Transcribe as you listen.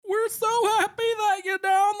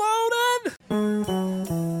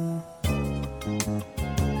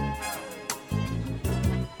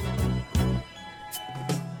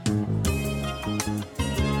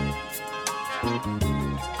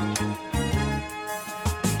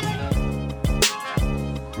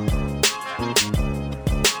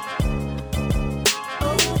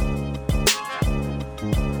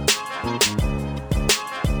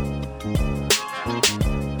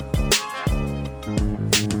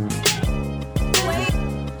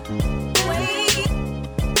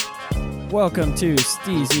Welcome to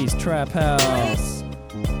Steezy's Trap House.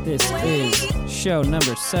 This is show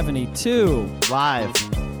number 72. Live.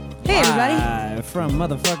 Hey, everybody. Live from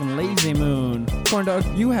motherfucking Lazy Moon.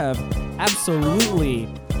 Corndog, you have absolutely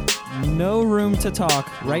no room to talk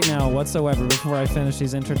right now whatsoever before I finish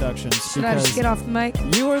these introductions. Should I just get off the mic?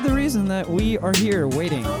 You are the reason that we are here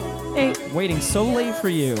waiting. Hey, Waiting so late for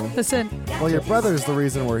you. listen. Well, your brother's the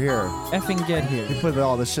reason we're here. Effing get here. He put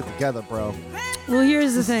all this shit together, bro. Well,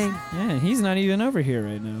 here's the thing. Yeah, he's not even over here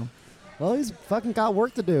right now. Well, he's fucking got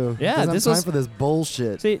work to do. Yeah, He doesn't this have was- time for this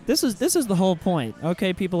bullshit. See, this is the whole point.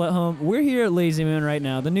 Okay, people at home, we're here at Lazy Moon right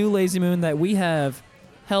now. The new Lazy Moon that we have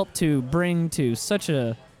helped to bring to such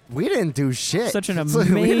an We didn't do shit. Such an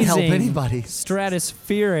we didn't help amazing anybody.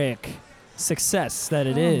 stratospheric success that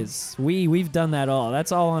it is. We've done that all.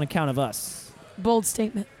 That's all on account of us. Bold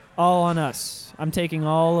statement. All on us. I'm taking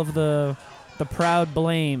all of the proud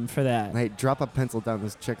blame for that. Hey, drop a pencil down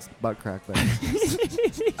this chick's butt crack there.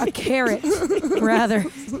 A carrot, rather.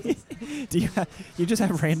 Do you just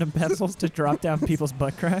have random pencils to drop down people's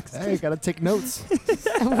butt cracks? Hey, gotta take notes.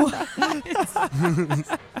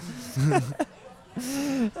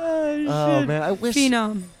 Oh, man, I wish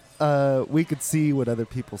Phenom. we could see what other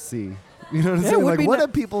people see. You know what I'm Yeah, it saying? would Like, be what ni-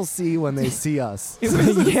 do people see when they see us?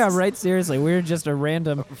 Yeah, right. Seriously, we're just a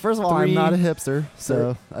random. First of all, I'm Three- not a hipster,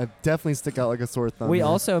 so I definitely stick out like a sore thumb. We here.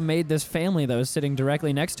 also made this family, though, sitting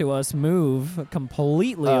directly next to us, move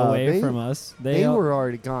completely away they- from us. They all- were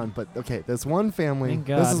already gone, but okay, this one family, Thank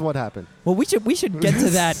this God. is what happened. Well, we should get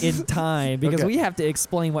to that in time because Okay. we have to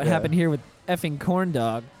explain what Yeah. happened here with effing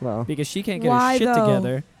Corndog Well, because she can't get Why, her shit though?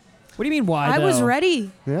 together. What do you mean why? I was though?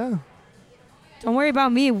 ready. yeah, Don't worry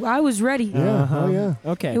about me. I was ready. yeah, Uh-huh. oh yeah.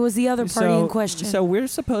 Okay. It was the other party in question. So we're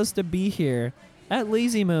supposed to be here at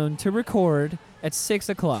Lazy Moon to record at 6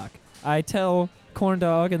 o'clock. I tell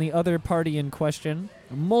Corndog and the other party in question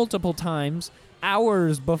multiple times,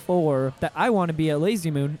 hours before, that I want to be at Lazy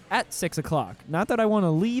Moon at 6 o'clock. Not that I want to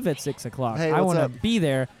leave at 6 o'clock. Hey, I what's want to up? be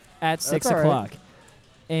there at 6 all right. o'clock.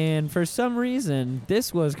 And for some reason,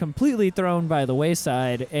 this was completely thrown by the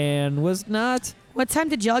wayside and was not What time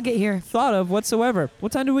did y'all get here? thought of whatsoever.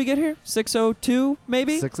 What time did we get here? 6:02,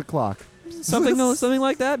 maybe? 6 o'clock. Something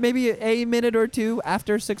like that. Maybe a minute or two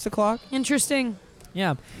after 6 o'clock. Interesting.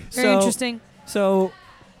 Yeah. Very interesting. So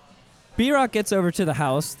B-Rock gets over to the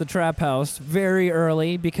house, the trap house, very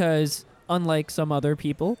early because, unlike some other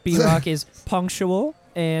people, B-Rock is punctual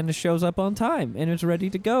and shows up on time and is ready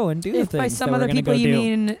to go and do the If things by some that we're other gonna people go you do.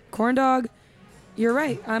 mean Corndog, you're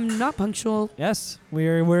right. I'm not punctual. Yes,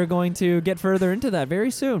 we're going to get further into that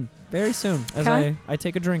very soon. Very soon, as Okay. I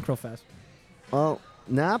take a drink real fast. Well,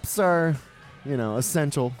 naps are,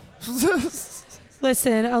 essential.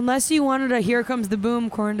 Listen, unless you wanted a Here Comes the Boom,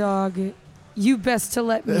 Corndog, you best to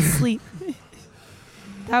let me sleep.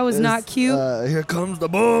 That was not cute. Here comes the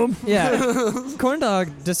boom. Yeah.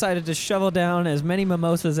 Corndog decided to shovel down as many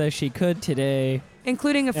mimosas as she could today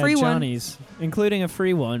including a at free one. Johnny's, including a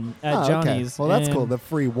free one at Oh, Johnny's. okay. Well, that's and cool. The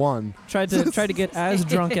free one. Tried to get as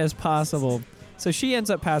drunk as possible. So she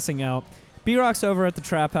ends up passing out. B-Rock's over at the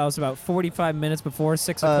trap house about 45 minutes before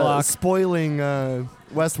 6 o'clock. Spoiling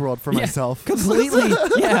Westworld for Yeah. myself. Completely,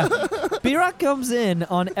 yeah. B-Rock comes in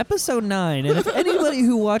on episode 9, and if anybody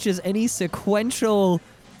who watches any sequential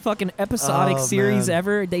fucking episodic Oh, series man.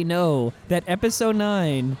 ever, they know that episode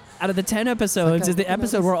 9 out of the 10 episodes is the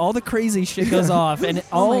episode where all the crazy shit goes off and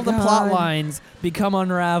all my the plot God. lines become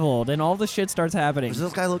unraveled and all the shit starts happening. Is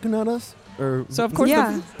this guy looking at us? Or So of course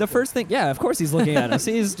Yeah. the first thing, of course he's looking at us.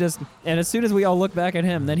 He's just, and as soon as we all look back at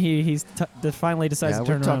him, then he's finally decides yeah, to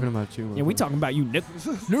turn we're talking around. about you. Yeah, we talking about you, nigga.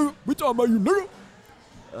 Nigga, we talking about you, nigga.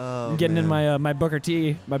 Oh, I'm getting in man. my Booker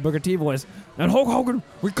T voice. And Hulk Hogan,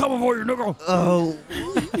 we coming for you, nigga. Oh.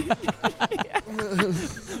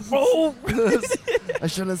 Oh, I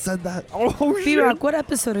shouldn't have said that. oh shit. B-Rock, what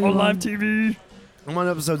episode are you On on? live TV. I'm on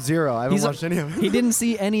episode 0. I haven't He's- watched any of it. He didn't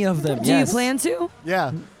see any of them. Do yes. you plan to?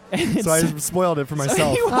 Yeah. And So I spoiled it for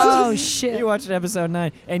myself. he watched- Oh, shit. You watched episode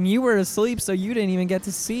 9, and you were asleep, so you didn't even get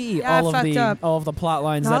to see Yeah, I all fucked up. of the plot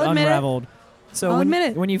lines I'll that admit it. unraveled. So I'll when,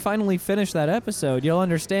 admit it. when you finally finish that episode, you'll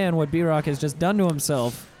understand what B-Rock has just done to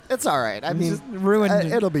himself. It's all right. I He's mean, just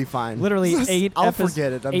ruined it'll be fine. literally I'll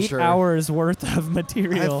forget it, I'm 8 sure. hours worth of I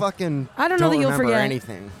material. fucking I don't know that you'll remember forget.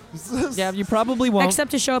 anything. Yeah, you probably won't.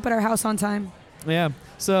 Except to show up at our house on time. Yeah.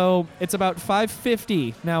 So it's about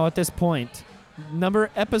 5:50 now at this point. Number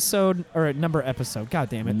episode. God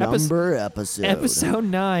damn it. episode. Episode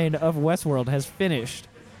 9 of Westworld has finished.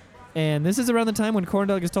 And this is around the time when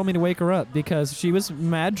Corndog has told me to wake her up because she was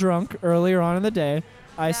mad drunk earlier on in the day.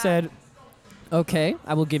 I said, okay,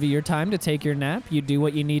 I will give you your time to take your nap. You do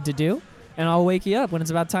what you need to do. and I'll wake you up when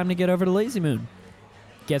it's about time to get over to Lazy Moon.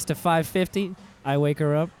 Gets to 5:50, I wake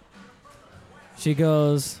her up. She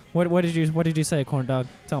goes, "What did you say, Corndog?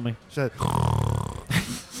 Tell me." Shit.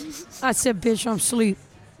 I said, bitch, I'm asleep.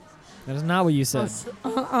 That is not what you said.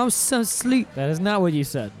 I'm so asleep. That is not what you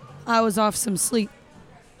said. I was off some sleep.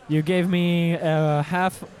 You gave me a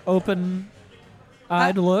half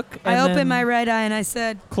open-eyed look. And I then opened my right eye and I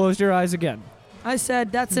said, closed your eyes again. I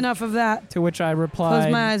said, that's enough of that. To which I replied,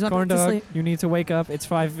 Close my eyes, went back to Corndog, sleep. you need to wake up. It's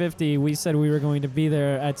 5:50. We said we were going to be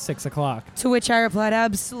there at 6 o'clock. To which I replied,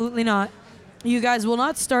 absolutely not. You guys will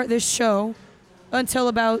not start this show until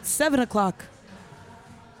about 7 o'clock,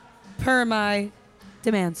 per my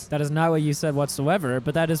demands. That is not what you said whatsoever,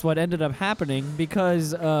 but that is what ended up happening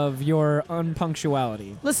because of your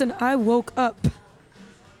unpunctuality. Listen, I woke up.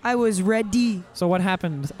 I was ready. So what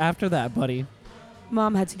happened after that, buddy?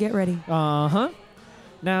 Mom had to get ready. Uh-huh.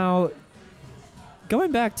 Now,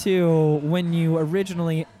 going back to when you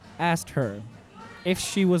originally asked her if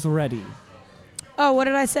she was ready, Oh, what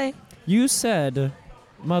did I say? you said,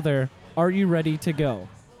 "Mother, are you ready to go?"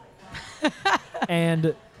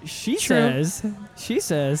 And she True.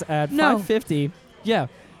 says at No. 5:50, yeah.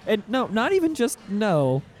 And no, not even just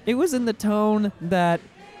no. It was in the tone that,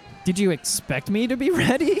 did you expect me to be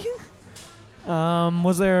ready?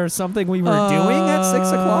 Was there something we were doing at 6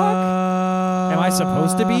 o'clock? Am I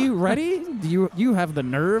supposed to be ready? Do you have the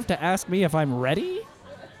nerve to ask me if I'm ready?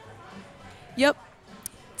 Yep.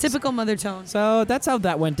 Typical mother tone. So that's how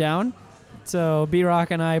that went down. So B-Rock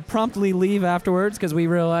and I promptly leave afterwards because we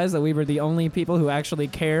realized that we were the only people who actually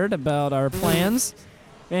cared about our plans.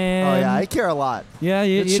 And Oh yeah, I care a lot. yeah,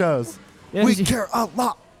 It shows. yeah, We care a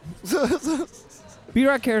lot.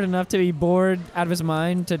 B-Rock cared enough to be bored out of his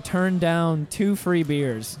mind to turn down 2 free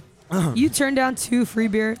beers. You turned down 2 free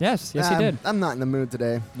beer. Yes, he did. I'm not in the mood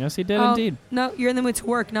today. Yes, he did Oh, indeed. No, you're in the mood to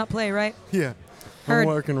work, not play, right? Yeah. Heard. I'm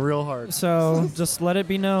working real hard. So just let it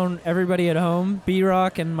be known, everybody at home,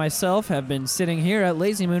 B-Rock and myself have been sitting here at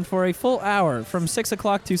Lazy Moon for a full hour, from 6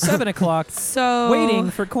 o'clock to 7 o'clock, So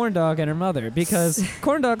waiting for Corndog and her mother, because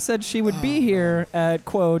Corndog said she would be here at,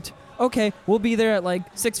 quote, okay, we'll be there at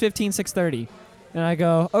like 6:15, 6:30. And I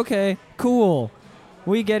go, okay, cool.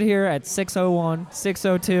 We get here at 6:01,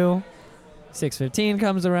 6:02, 6:15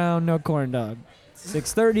 comes around, no Corndog.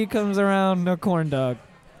 6:30 comes around, no Corndog.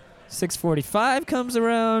 6:45 comes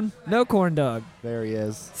around, no Corndog. There he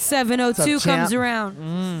is. 7:02 What's up, comes champ?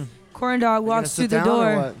 around. Corndog walks through You gonna the sit down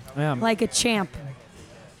or door what? Yeah. like a champ.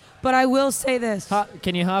 But I will say this.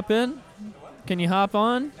 Can you hop in? Can you hop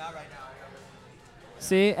on? Not right now.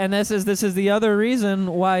 See, and this is the other reason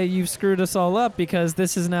why you've screwed us all up, because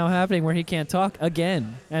this is now happening where he can't talk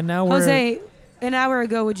again, and now we're Jose, an hour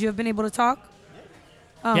ago, would you have been able to talk?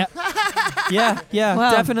 Oh. Yeah. yeah,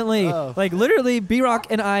 Wow. definitely. Oh. Like literally, B-Rock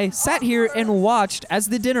and I sat here and watched as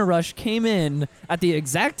the dinner rush came in at the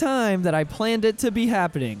exact time that I planned it to be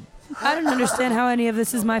happening. I don't understand how any of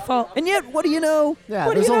this is my fault. And yet, what do you know? Yeah,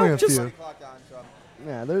 what do there's you know? only a Just, few.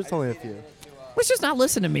 Yeah, there's only a few. let's just not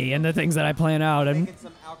listen to me and the things that I plan out, and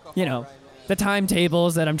you know, the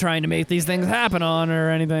timetables that I'm trying to make these things happen on,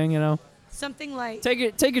 or anything. You know, Something like take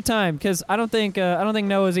your time, because I don't think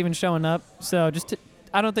Noah's even showing up. So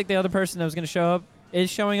I don't think the other person that was going to show up is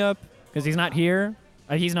showing up, because he's not here.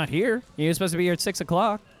 He's not here. He was supposed to be here at 6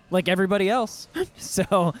 o'clock, like everybody else.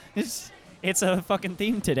 So it's a fucking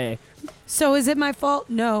theme today. So is it my fault?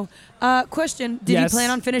 No. Question, did Yes. you plan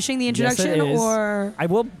on finishing the Yes, it introduction is. or I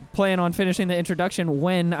will plan on finishing the introduction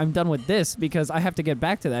when I'm done with this, because I have to get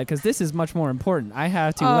back to that, because this is much more important. I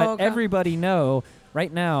have to let okay. everybody know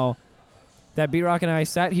right now that B-Rock and I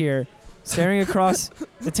sat here staring across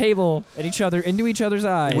the table at each other, into each other's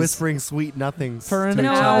eyes, Whispering sweet nothings. for an to each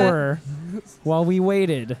know other. hour while we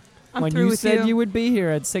waited. I'm when through you with said you. you would be here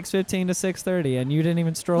at 6:15 to 6:30, and you didn't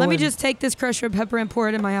even stroll Let me in just take this crushed red pepper and pour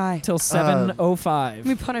it in my eye. till 7:05. Let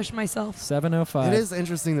me punish myself. 7:05. It is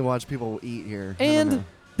interesting to watch people eat here. I don't And know.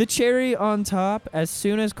 the cherry on top, as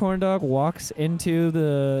soon as Corndog walks into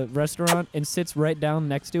the restaurant and sits right down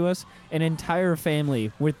next to us, an entire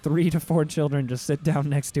family with 3 to 4 children just sit down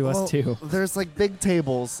next to Well, us too. There's like big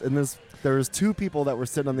tables, and there was 2 people that were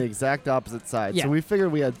sitting on the exact opposite side. Yeah. So we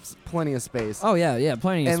figured we had plenty of space. Oh yeah,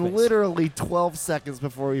 plenty of and space. literally 12 seconds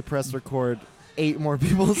before we pressed record, 8 more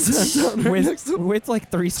people sat down right next to with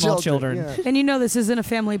like 3 small children. Yeah. And you know this isn't a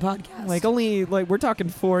family podcast. Like we're talking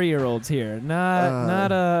 4-year-olds here,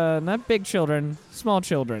 not big children, small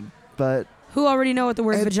children. But who already know what the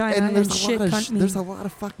word vagina and there's shit cunt mean. there's a lot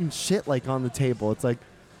of fucking shit like on the table. It's like,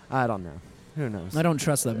 I don't know. Who knows? I don't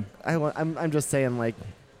trust them. I'm just saying, like,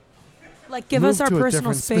 Like, give Move us our to a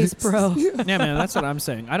personal different space, bro. Yeah, man, that's what I'm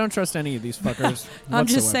saying. I don't trust any of these fuckers. I'm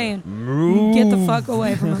just whatsoever. saying, get the fuck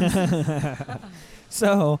away from us.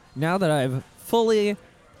 So now that I've fully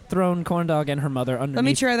thrown Corndog and her mother Let me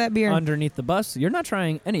underneath try that beer. underneath the bus, you're not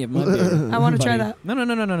trying any of my beer. I want to try buddy.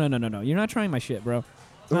 that. No. You're not trying my shit, bro.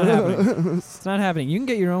 It's not happening. It's not happening. You can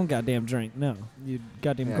get your own goddamn drink. No, you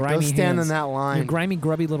goddamn Yeah, grimy go stand hands. in that Your line. grimy,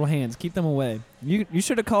 grubby little hands. Keep them away. You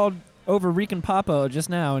should have called over Rican Papo just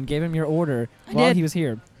now and gave him your order I while did. he was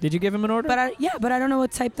here. Did you give him an order? But I don't know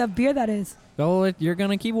what type of beer that is. Well, you're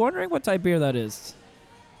gonna keep wondering what type beer that is.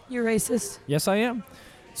 You're racist. Yes, I am.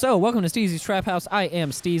 So, welcome to Steezy's Trap House. I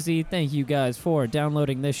am Steezy. Thank you guys for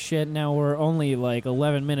downloading this shit. Now we're only like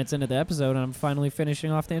 11 minutes into the episode, and I'm finally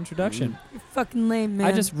finishing off the introduction. You're fucking lame, man.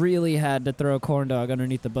 I just really had to throw Corndog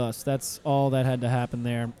underneath the bus. That's all that had to happen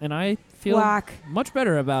there. And I feel whack. much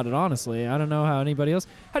better about it, honestly. I don't know how anybody else.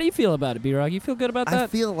 How do you feel about it, B-Rock? You feel good about I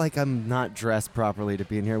that? feel like I'm not dressed properly to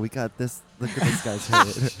be in here. We got this. Look at this guy's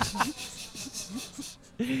head.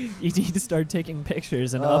 You need to start taking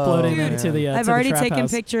pictures and Oh, uploading them man. to the. I've to already the trap taken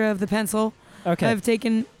house. picture of the pencil. Okay. I've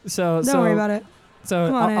taken. So Don't worry about it. So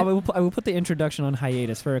Come on, I will put the introduction on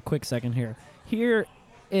hiatus for a quick second here. Here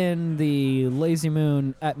in the Lazy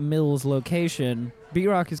Moon at Mills location,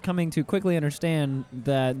 B-Rock is coming to quickly understand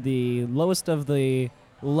that the lowest of the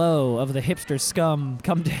low of the hipster scum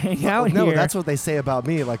come to hang out No, here. that's what they say about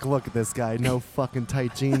me. Like, look at this guy. No fucking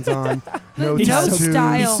tight jeans on. No He's No so, tattoos.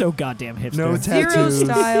 style. he's so goddamn hipster. No Zero tattoos.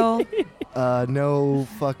 style. No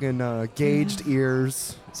fucking gauged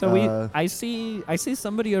ears. So I see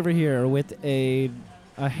somebody over here with a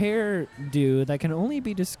hairdo that can only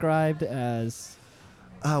be described as.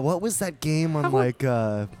 What was that game on How- like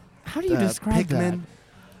How do you describe that? Pikmin?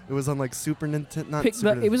 It was on like Super Nintendo. Not Pick,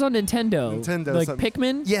 Super it was on Nintendo. Nintendo, Like something.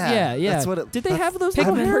 Pikmin? Yeah, Yeah. that's what it- Did they that's- have those Pikmin.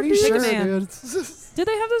 little I'm pretty hairdos? sure, Pikmin. dude. Did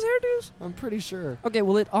they have those hairdos? I'm pretty sure. Okay,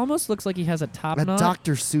 well, it almost looks like he has a top A knot,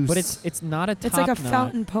 Dr. Seuss. but it's not a top It's like a knot.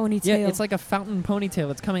 fountain ponytail. Yeah, it's like a fountain ponytail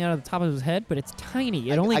that's coming out of the top of his head, but it's tiny.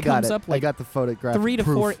 It only I got comes it. up I like got the photograph. 3 to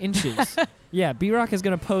proof. 4 inches. Yeah, B-Rock is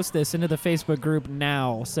going to post this into the Facebook group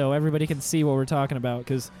now so everybody can see what we're talking about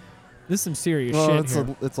because this is some serious Well, shit it's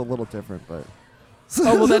here. it's a little different, but.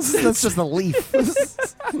 Oh, well, that's just a leaf.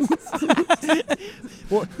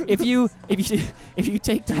 Well, if you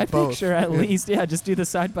take that Both. picture at least, yeah, just do the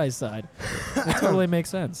side by side. It totally makes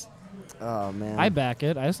sense. Oh man. I back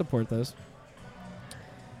it. I support this.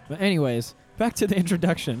 But anyways, back to the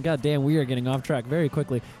introduction. God damn, we are getting off track very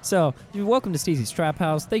quickly. So, welcome to Steezy's Trap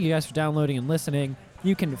House. Thank you guys for downloading and listening.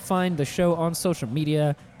 You can find the show on social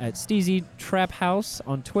media at Steezy Trap House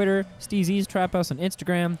on Twitter, Steezy's Trap House on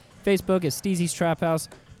Instagram. Facebook is Steezy's Trap House.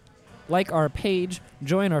 Like our page,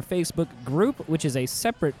 join our Facebook group, which is a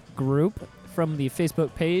separate group from the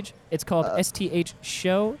Facebook page. It's called STH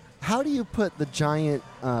Show. How do you put the giant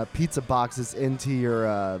pizza boxes into your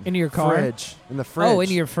car? fridge? In the fridge. Oh,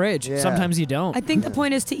 into your fridge. Yeah. Sometimes you don't. I think the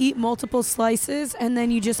point is to eat multiple slices and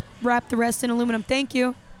then you just wrap the rest in aluminum. Thank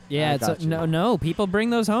you. Yeah, I it's got you. no. People bring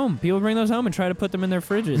those home. People bring those home and try to put them in their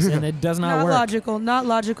fridges, and it does not Not work. logical. Not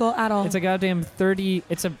logical at all. It's a goddamn 30.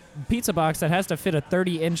 It's a pizza box that has to fit a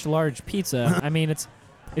 30-inch large pizza. I mean, it's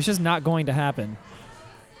just not going to happen.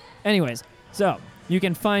 Anyways, so you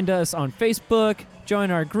can find us on Facebook.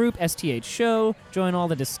 Join our group, STH Show. Join all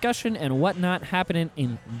the discussion and whatnot happening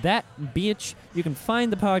in that bitch. You can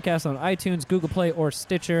find the podcast on iTunes, Google Play, or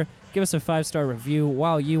Stitcher. Give us a 5-star review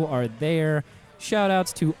while you are there.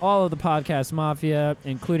 Shout-outs to all of the podcast mafia,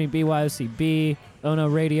 including BYOCB, Ono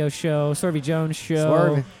Radio Show, Sorvy Jones Show,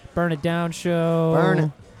 Swervy. Burn It Down Show, Burn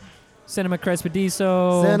it. Cinema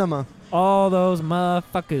Crespediso, Cinema. all those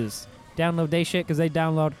motherfuckers. Download they shit because they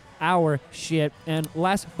download our shit. And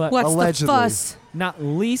last but What's Allegedly. the fuss? not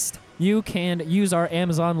least, you can use our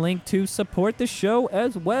Amazon link to support the show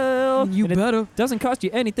as well. You And better. It doesn't cost you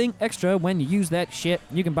anything extra when you use that shit.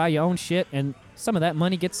 You can buy your own shit, and some of that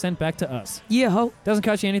money gets sent back to us. Yeah, ho. Doesn't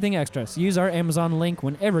cost you anything extra. So use our Amazon link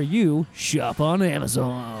whenever you shop on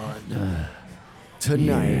Amazon.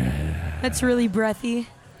 Tonight. That's really breathy.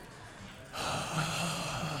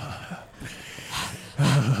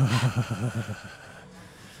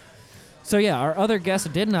 So yeah, our other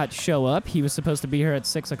guest did not show up. He was supposed to be here at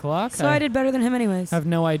 6 o'clock. So I did better than him anyways. have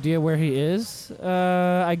no idea where he is.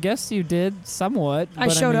 I guess you did somewhat. I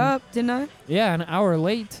but showed mean, up, didn't I? Yeah, an hour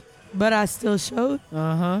late. But I still showed.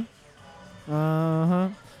 Uh-huh. Uh-huh.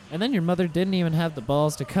 And then your mother didn't even have the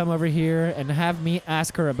balls to come over here and have me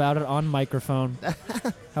ask her about it on microphone.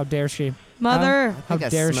 How dare she? Mother. I think How I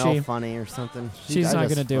dare smell she? funny or something. She's I not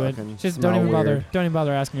just gonna do it. fucking Just smell don't even bother. weird. Don't even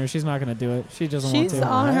bother asking her. She's not gonna do it. She doesn't want She's to.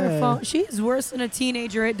 on her Hey. phone. She's worse than a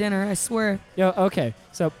teenager at dinner, I swear. Yo, okay.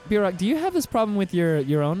 So, B-Rock, do you have this problem with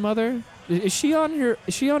your own mother? Is she on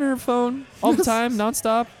her phone all the time,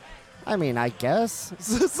 nonstop? I mean, I guess.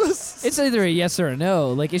 It's either a yes or a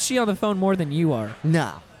no. Like, is she on the phone more than you are?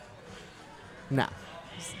 No. No.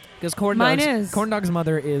 Because Mine is. Corndog's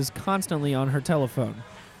mother is constantly on her telephone.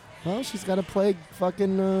 Well, she's got to play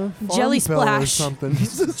fucking Farm Jelly Bill or Splash. something.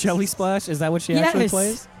 Jelly Splash? Is that what she actually Yes.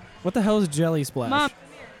 plays? What the hell is Jelly Splash? Mom.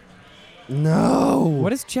 No.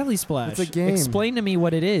 What is Jelly Splash? It's a game. Explain to me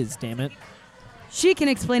what it is, damn it. She can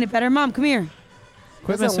explain it better. Mom, come here.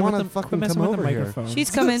 Quit Doesn't messing with wanna the, fucking quit messing come with the over here. microphone.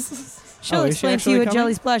 She's coming. She'll Oh, is she explain to actually you what coming?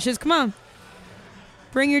 Jelly Splash is. Come on.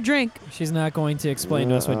 Bring your drink. She's not going to explain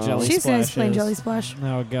to us what Jelly She's Splash going to explain is. Jelly Splash.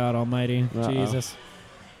 Oh, God almighty. Uh-oh. Jesus.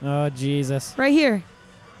 Oh, Jesus. Right here.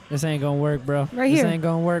 This ain't gonna work, bro. Right This here. ain't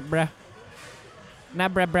gonna work, bruh. Nah,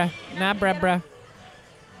 bruh. Nah, bruh.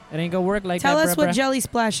 It ain't gonna work like Tell that, us bruh, what bruh. Jelly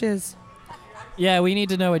Splash is. Yeah, we need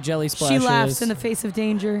to know what Jelly Splash She is. laughs in the face of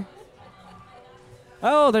danger.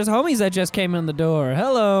 Oh, there's homies that just came in the door.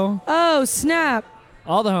 Hello. Oh, snap.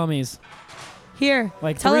 All the homies. Here.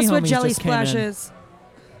 Like Tell three us what homies Jelly just came Splash in. is.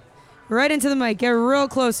 Right into the mic. Get real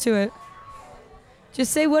close to it.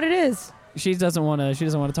 Just say what it is. She doesn't want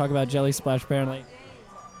to talk about Jelly Splash, apparently.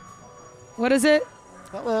 What is it?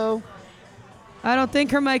 Hello. I don't think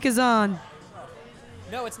her mic is on.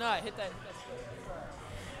 No, it's not. Hit that.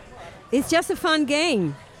 It's just a fun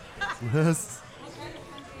game.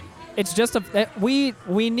 It's just we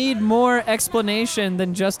need more explanation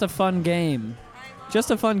than just a fun game. Just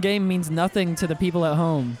a fun game means nothing to the people at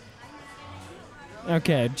home.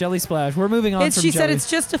 Okay, Jelly Splash. We're moving on from She Jelly. said it's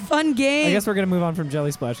just a fun game. I guess we're gonna move on from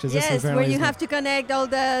Jelly Splash because this Yes, apparently where you is have to connect all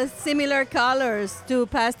the similar colors to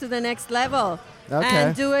pass to the next level. Okay.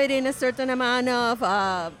 And do it in a certain amount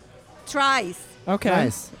of tries. Okay.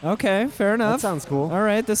 Nice. Okay, fair That enough. sounds cool. All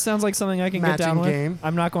right, this sounds like something I can get down Matching with. game.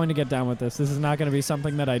 I'm not going to get down with this. This is not going to be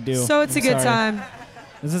something that I do. So it's a I'm good sorry. time.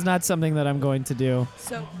 This is not something that I'm going to do.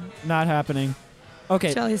 So Not happening.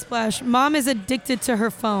 Okay. Jelly Splash. Mom is addicted to her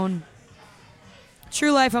phone.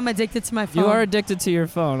 True life, I'm addicted to my phone. You are addicted to your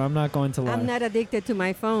phone. I'm not going to lie. I'm not addicted to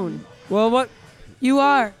my phone. Well, what? You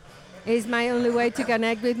are. It's my only way to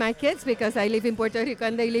connect with my kids because I live in Puerto Rico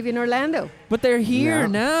and they live in Orlando. But they're here Yeah.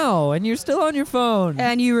 now, and you're still on your phone.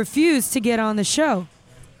 And you refuse to get on the show.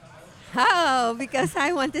 How? Because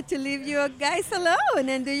I wanted to leave you guys alone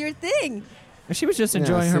and do your thing. She was just Yeah,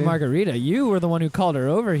 enjoying her see? margarita. You were the one who called her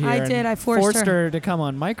over here. I and did. I forced her to come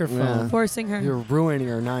on microphone. Yeah. Forcing her. You're ruining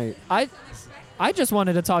her night. I just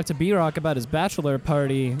wanted to talk to B-Rock about his bachelor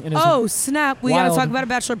party and his Oh, snap. We got to wild- talk about a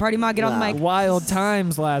bachelor party. Ma, get on the Wow. mic. wild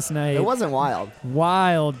times last night. It wasn't wild.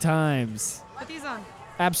 Wild times. Put these on.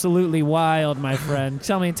 Absolutely wild, my friend.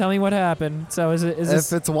 Tell me what happened. So is If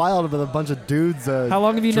this it's wild with a bunch of dudes how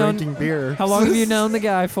long have you drinking beer. How long have you known the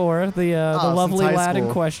guy for? The since lovely high lad in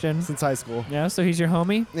school. question. Since high school. Yeah, so he's your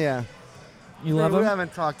homie? Yeah. You love We him?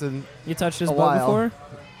 haven't talked in. You touched his a butt while. before?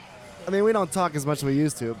 I mean, we don't talk as much as we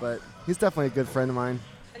used to, but he's definitely a good friend of mine.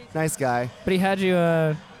 Nice guy. But he had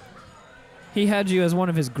you as one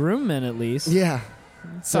of his groommen at least. Yeah.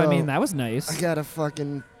 So I mean that was nice. I gotta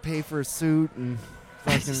fucking pay for a suit and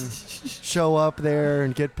fucking show up there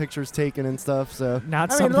and get pictures taken and stuff. So Not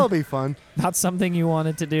I mean, something- it'll be fun. Not something you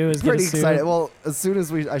wanted to do is Pretty get a suit. excited. Well, as soon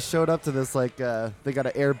as I showed up to this, like they got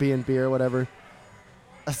an Airbnb or whatever.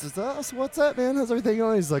 I said, "Oh, so what's up, man? How's everything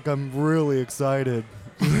going?" He's like, "I'm really excited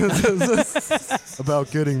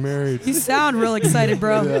about getting married." You sound real excited,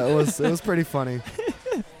 bro. Yeah, it was pretty funny.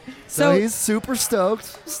 So- So he's super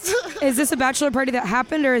stoked. Is this a bachelor party that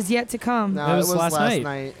happened or is yet to come? No, It was last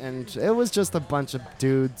night. and it was just a bunch of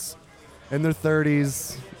dudes in their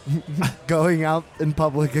 30s going out in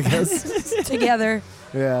public, I guess. Together.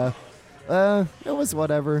 Yeah. It was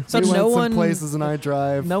whatever. So we no went one- some places and I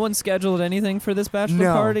drive. No one scheduled anything for this bachelor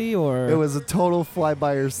No. party, or It was a total fly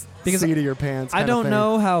by your Because seat of your pants. I kinda don't thing.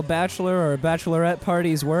 know how bachelor or bachelorette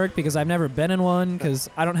parties work because I've never been in one because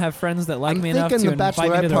I don't have friends that like I'm me enough to thinking the invite me to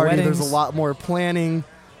bachelorette their party. weddings. There's a lot more planning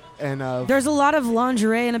and There's a lot of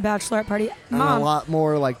lingerie in a bachelorette party. and Mom. a lot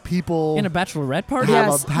more like people. in a bachelorette party. have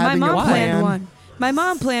Yes, a- my having mom a planned plan. one. My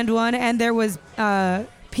mom planned one, and there was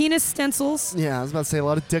penis stencils. Yeah, I was about to say a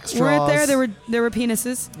lot of dick straws. Weren't there? There were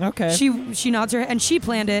penises. Okay. She nods her head, and she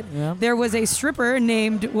planned it. Yeah. There was a stripper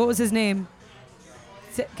named, what was his name?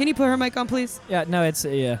 Can you put her mic on, please? Yeah. No, it's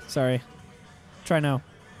yeah. Sorry. Try now.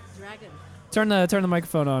 Dragon. Turn the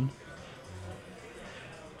microphone on.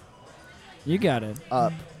 You got it.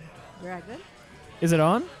 up. Dragon. Is it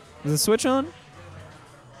on? Is the switch on?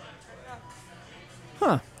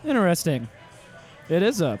 Huh. Interesting. It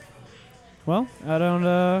is up. Well, I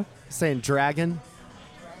don't. Saying dragon.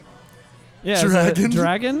 Yeah. is it Dragon?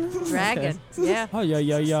 Dragon. Dragon. Yeah. Oh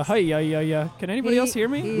yeah. Hey yeah. Can anybody else hear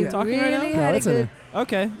me? He Talking really right now? had a it's in good.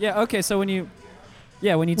 Okay. Yeah. Okay. So when you talk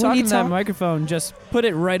you in that talk- microphone, just put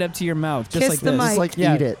it right up to your mouth, just Kiss like the this. mic. Just like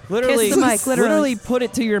Yeah. eat it. Literally, Kiss the mic, literally. put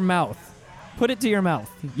it to your mouth. Put it to your mouth.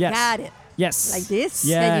 Yes. Got it. Yes. Like this?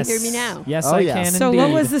 Yes. Can you hear me now? Yes, Oh, I yes. can So indeed. what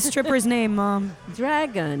was the stripper's name, Mom?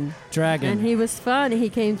 Dragon. Dragon? And he was fun. He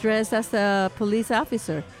came dressed as a police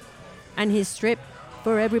officer. And he stripped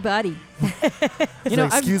for everybody. It's You know,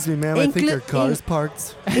 like, I've- excuse me, ma'am. I think your Inclu- car's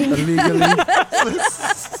parked illegally.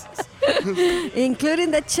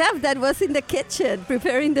 Including the chef that was in the kitchen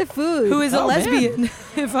preparing the food. Who is a Oh, man. lesbian,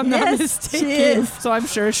 if I'm not Yes, mistaken. she is. So I'm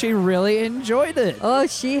sure she really enjoyed it. Oh,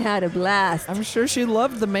 she had a blast. I'm sure she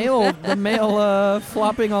loved the male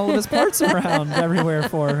flopping all of his parts around everywhere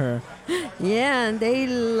for her. Yeah, and they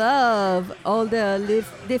love all the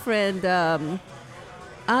different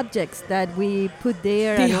objects that we put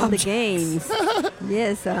there The and all the objects. games.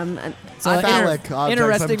 Yes, So Phallic objects, I'm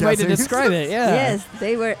interesting way to guessing. describe it. Yeah. yes,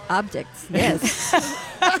 they were objects. Yes.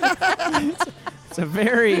 It's a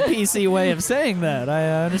very PC way of saying that.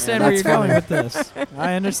 I understand where That's you're going funny. with this.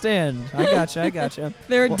 I understand. I gotcha.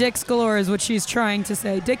 There are dicks galore is what she's trying to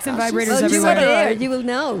say. Dicks and vibrators Oh, you were everywhere. there. You will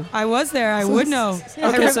know. I was there. I would know.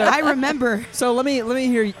 Okay, so- I remember. So let me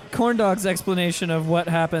hear Corndog's explanation of what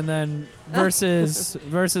happened then versus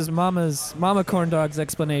Mama Corndog's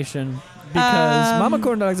explanation, because Mama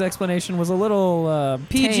Corndog's explanation was a little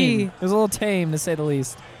PG. tame. It was a little tame to say the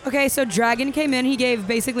least. Okay, so Dragon came in. He gave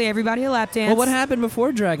basically everybody a lap dance. Well, what happened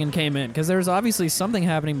before Dragon came in? Because there's obviously something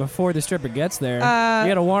happening before the stripper gets there. You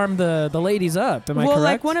got to warm the ladies up. Am I Well, correct?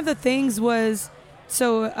 like one of the things was,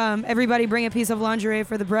 so everybody bring a piece of lingerie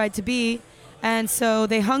for the bride to be, and so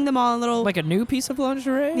they hung them all in little, like a new piece of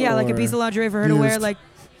lingerie. yeah, like a or piece of lingerie for her to wear, Used. like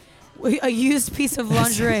a used piece of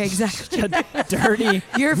lingerie, exactly. dirty.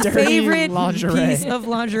 Your dirty favorite lingerie. piece of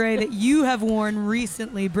lingerie that you have worn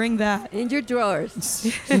recently. Bring that. In your drawers.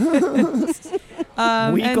 Week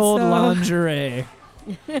and old so- lingerie.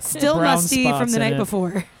 Still Brown musty from spots the in night it.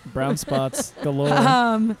 before. Brown spots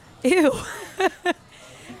galore. Ew.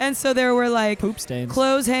 And so there were like Poop stains.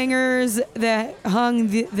 clothes hangers that hung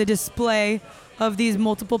the display of these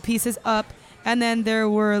multiple pieces up, and then there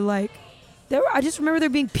were like I just remember there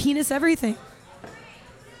being penis everything,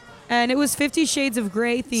 and it was 50 Shades of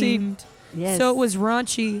Grey See, themed. Yes. So it was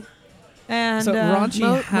raunchy, and So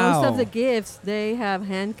raunchy how? Most of the gifts, they have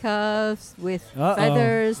handcuffs with Uh-oh.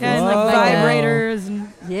 feathers and Whoa. like that. vibrators and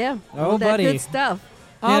Yeah, Oh, all that buddy. good stuff.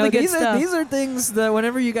 all the good these stuff. These are things that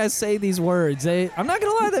whenever you guys say these words, I'm not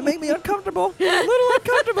gonna lie, they make me uncomfortable. A little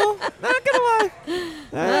uncomfortable. Not gonna lie.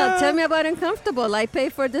 Well, tell me about uncomfortable. I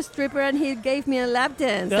paid for the stripper and he gave me a lap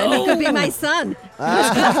dance. And he could be my son.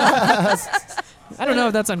 I don't know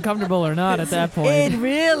if that's uncomfortable or not at that point. It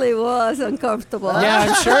really was uncomfortable. Yeah,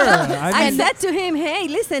 I'm sure. I mean, said to him, hey,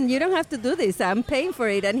 listen, you don't have to do this. I'm paying for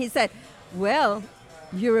it. And he said, well,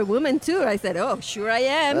 you're a woman too. I said, oh, sure I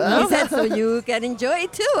am. He said, so you can enjoy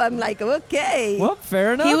it too. I'm like, okay. well,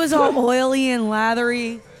 fair enough. he was all oily and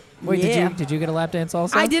lathery. Wait, Yeah. did you get a lap dance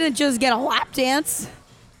also? I didn't just get a lap dance.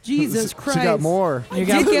 Jesus Christ. She got more. You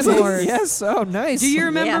did get more. Yes. Oh, nice. Do you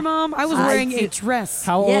remember, Yeah. Mom? I was I wearing a did. dress.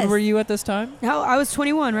 How Yes. old were you at this time? I was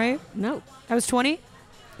 21, right? No. I was 20?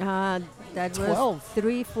 That was 12.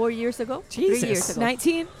 3-4 years ago. Jesus. 3 years ago.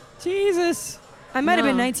 19? Jesus. I might have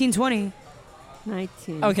been No. 19, 20.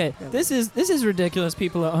 19. Okay, this is ridiculous,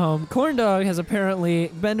 people at home. Corndog has apparently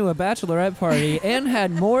been to a bachelorette party and had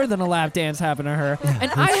more than a lap dance happen to her,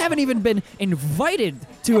 and I haven't even been invited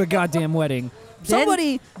to a goddamn wedding. Then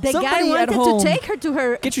Somebody the guy at wanted home, to take her to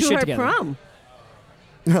her Get your to shit her together. prom.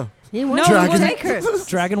 No. He wanted Dragon. to take her.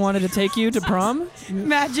 Dragon wanted to take you to prom.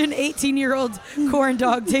 Imagine 18-year-old corn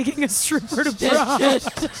dog taking a stripper to prom.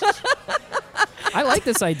 I like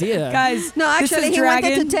this idea. Guys, No, this actually, is he Dragon.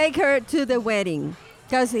 wanted to take her to the wedding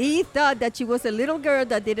because he thought that she was a little girl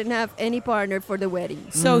that didn't have any partner for the wedding.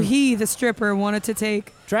 So he, the stripper, wanted to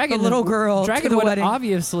take Dragon, the little girl Dragon to the would wedding.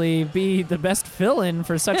 obviously be the best fill-in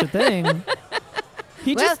for such a thing.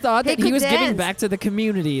 He Well, just thought he that he could was giving dance. back to the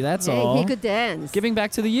community. That's Yeah, all. he could dance. Giving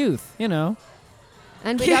back to the youth, you know.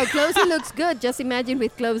 And without clothes, he looks good. Just imagine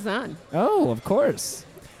with clothes on. Oh, of course.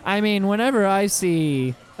 I mean, whenever I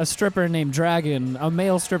see a stripper named Dragon, a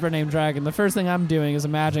male stripper named Dragon, the first thing I'm doing is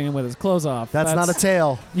imagining him with his clothes off. That's not a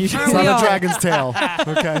tail. You It's Aren't not we a all? dragon's tail.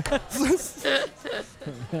 Okay.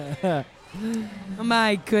 Oh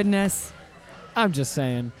my goodness. I'm just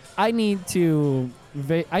saying. I need to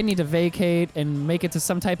I need to vacate and make it to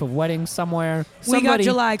some type of wedding somewhere. We got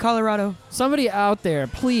July, Colorado. Somebody out there,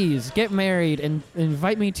 please get married and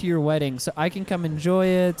invite me to your wedding so I can come enjoy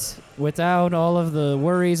it without all of the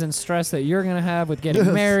worries and stress that you're going to have with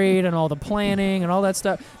getting married and all the planning and all that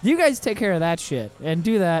stuff. You guys take care of that shit and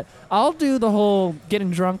do that. I'll do the whole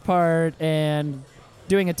getting drunk part and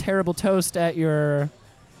doing a terrible toast at your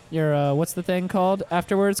what's the thing called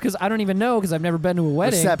afterwards? Because I don't even know because I've never been to a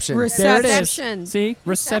wedding. Reception. There it is. Reception. See?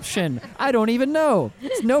 Reception. I don't even know.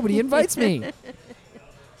 Nobody invites me.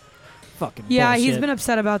 Fucking Yeah, bullshit. he's been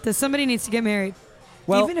upset about this. Somebody needs to get married.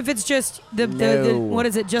 Well, Even if it's just the No. what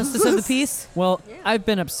is it, justice of the peace? well, I've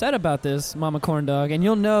been upset about this, Mama Corndog, and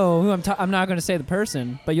you'll know who I'm not going to say the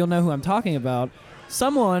person, but you'll know who I'm talking about.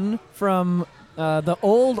 Someone from the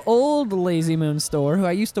old Lazy Moon store who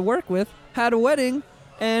I used to work with had a wedding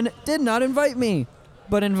and did not invite me,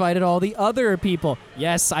 but invited all the other people.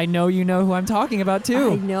 Yes, I know you know who I'm talking about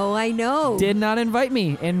too. I know. Did not invite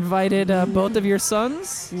me. Invited both of your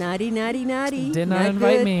sons. Naughty. Did not Not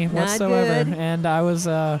invite good, me not whatsoever, good. and I was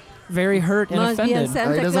very hurt and Must be on offended.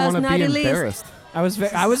 Santa He doesn't Claus want to be naughty list. embarrassed.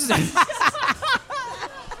 I was.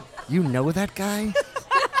 You know that guy?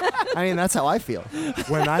 I mean, that's how I feel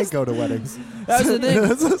when I go to weddings. That was the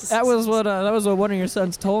thing. That was what one of your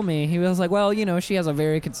sons told me. He was like, "Well, she has a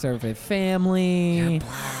very conservative family."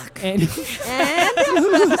 And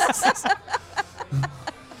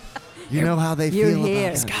You know how they Your feel hair.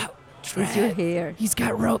 about he's that. got It's your hair. He's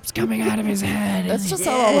got ropes coming out of his head. That's just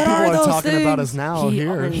how Yeah. all the What people are are those talking about things? us now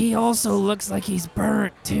here. He also looks like he's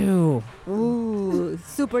burnt too. Ooh,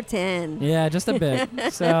 super tan. Yeah, just a bit.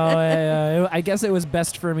 So I guess it was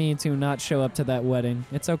best for me to not show up to that wedding.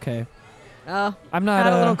 It's okay. Oh, I'm not.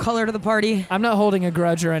 Add a little color to the party. I'm not holding a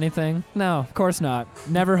grudge or anything. No, of course not.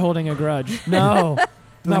 Never holding a grudge. No,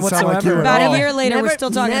 not Doesn't sound like whatsoever. you at About all. a year later, never, we're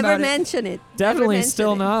still talking never about it. mention it. Definitely Never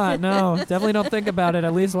still mention it. not. No, definitely don't think about it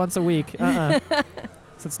at least once a week.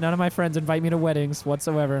 Since none of my friends invite me to weddings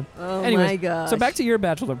whatsoever. Oh Anyways, my gosh. So back to your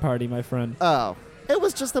bachelor party, my friend. Oh, it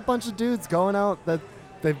was just a bunch of dudes going out that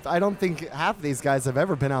I don't think half of these guys have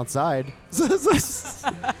ever been outside.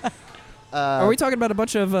 Are we talking about a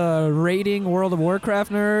bunch of raiding World of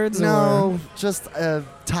Warcraft nerds? No, just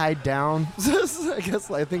tied down.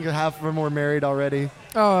 I think half of them were married already.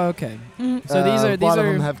 Oh, okay. So these a are lot of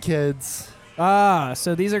them have kids.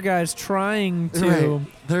 so these are guys trying to. Right.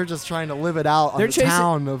 They're just trying to live it out on They're the chasing-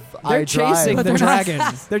 town of They're I chasing Drive. the dragon.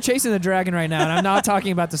 They're chasing the dragon right now, and I'm not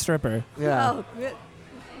talking about the stripper. Yeah. Oh, good.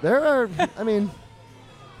 There are, I mean,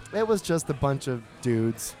 it was just a bunch of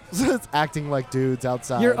dudes acting like dudes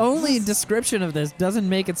outside. Your only description of this doesn't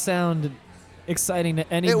make it sound exciting to It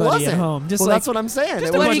anybody wasn't. at home. Just well, like that's what I'm saying. just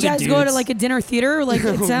It a What, was do bunch you of guys go to dudes. like a dinner theater? Like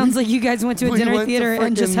it sounds like you guys went to a We dinner went to theater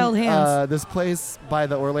and just frickin', held hands. This place by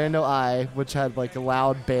the Orlando Eye, which had like a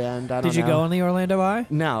loud band. I don't Did you know. go on the Orlando Eye?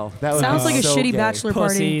 No, that was Sounds like a so shitty gay. bachelor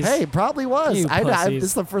party. Pussies. Hey, probably was. You I pussies. this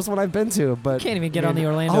is the first one I've been to, but Can't even get on the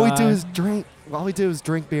Orlando All we Eye. do is drink. All we do is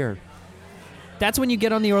drink beer. That's when you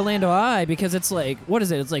get on the Orlando Eye because it's like, what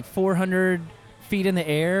is it? It's like 400 feet in the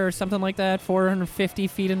air or something like that. 450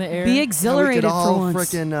 feet in the air. Be We exhilarated could for all once.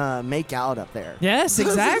 frickin' make out up there. Yes,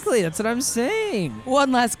 exactly. That's what I'm saying.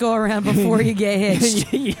 One last go around before you get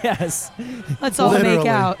hitched. Yes. Let's all make Literally.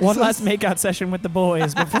 out. One last makeout session with the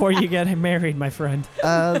boys before you get married, my friend.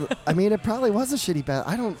 I mean, it probably was a shitty bet.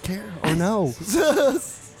 I don't care or no.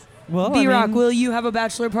 Well, B-Rock, will you have a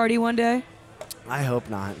bachelor party one day? I hope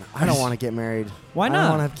not. I don't want to get married. Why I not?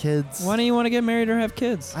 don't want to have kids. Why don't you want to get married or have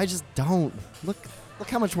kids? I just don't. Look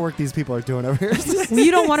how much work these people are doing over here. Well,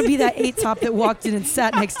 you don't want to be that 8-top that walked in and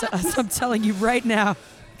sat next to us. I'm telling you right now.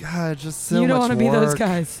 God, just so You don't much want to be those work.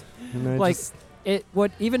 guys. And I Like, just-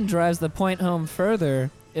 what even drives the point home further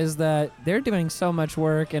is that they're doing so much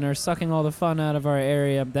work and are sucking all the fun out of our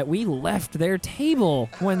area that we left their table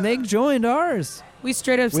when they joined ours. We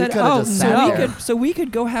straight up We said, coulda "Oh just So sat no." there. we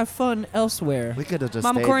could go have fun elsewhere. we could have just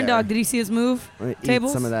Mama stayed Corn there. Dog, did he see us move? Let me eat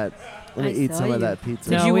tables? some of that. Let me I eat saw some of you. that pizza.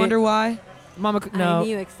 Did No, you we- wonder why? Mama, I no,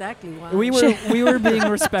 knew exactly why. we were being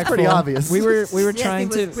respectful. pretty obvious. We were yes, trying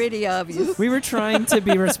it was to pretty obvious. we were trying to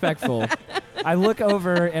be respectful. I look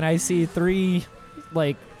over and I see 3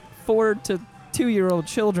 like 4 to 2-year-old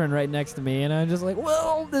children right next to me, and I'm just like,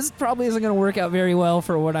 well, this probably isn't going to work out very well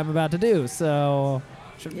for what I'm about to do. So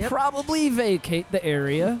should Yep. probably vacate the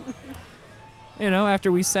area.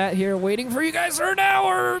 After we sat here waiting for you guys for an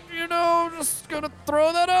hour, just gonna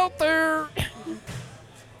throw that out there.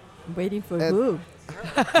 Waiting for Uh, who?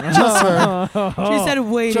 Just her. She said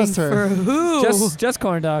waiting Just her. for who? Just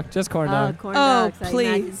corn dog. Just corn Oh, dog. corn Oh, dogs. I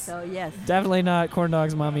imagine please. so, yes. Definitely not corn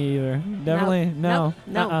dog's mommy either. Definitely no.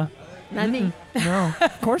 no. Not me. No,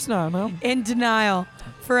 of course not. No. In denial.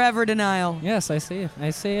 Forever denial. Yes, I see. I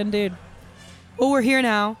see indeed. Well, we're here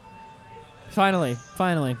now. Finally.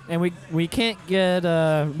 And we can't get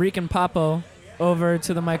Rick and Papo over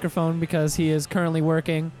to the microphone because he is currently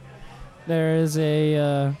working. There is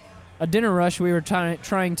a dinner rush we were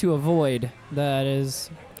trying to avoid that is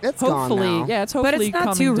It's hopefully, gone now. yeah, it's But hopefully it's not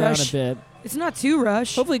calming too down rush. a bit. It's not too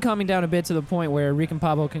rush. Hopefully calming down a bit to the point where Rick and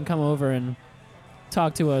Pablo can come over and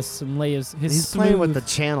talk to us and lay his He's playing with the smooth-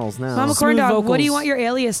 channels now. Mama Smooth Corndog, what do you vocals. want your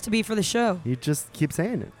alias to be for the show? You just keep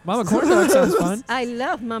saying it. Mama Corndog sounds fun. I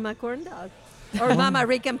love Mama Corndog. Or Mama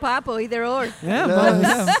Rick and Papo, either or. Yeah,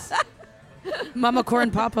 Mama, Mama Corn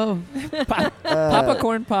Papo. Papa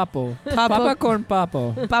Corn Papo. Papa Corn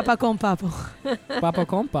Papo. Papa con Papo. Papa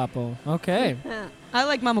Corn Papo. Okay. I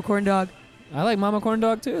like Mama Corndog. I like Mama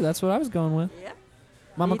Corndog too. That's what I was going with. Yeah.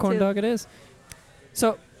 Mama Me too. Corndog it is.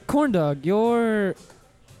 So, Corndog, your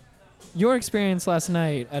experience last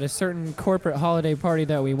night at a certain corporate holiday party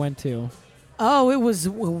that we went to. Oh, it was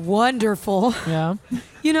wonderful. Yeah.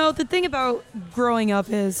 You know, the thing about growing up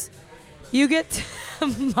is you get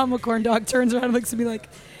Mama Corndog turns around and looks at me like,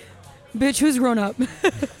 bitch, who's grown up?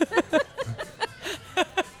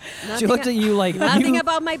 She looked at you like Nothing you,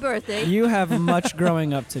 about my birthday. you have much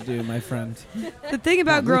growing up to do, my friend. The thing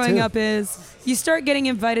about me growing too. up is you start getting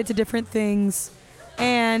invited to different things,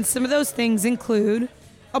 and some of those things include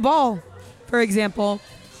a ball, for example.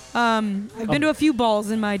 I've been to a few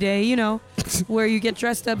balls in my day, you know, where you get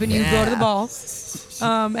dressed up and you go to the ball.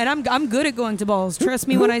 And I'm good at going to balls. Trust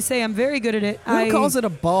me when I say I'm very good at it. Who calls it a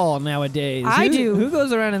ball nowadays? I Who- do. Who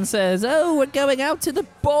goes around and says, "Oh, we're going out to the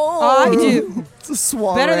ball"? I do. It's a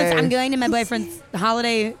soiree. Better than I'm going to my boyfriend's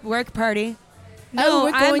holiday work party. Oh,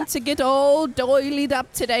 we're I'm- going to get all doilied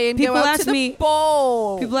up today and People go out ask to the me-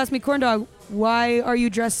 ball. People ask me, Corndog, why are you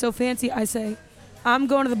dressed so fancy? I say, I'm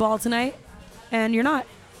going to the ball tonight, and you're not.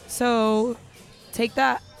 So take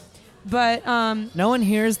that. But No one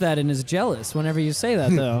hears that and is jealous whenever you say that,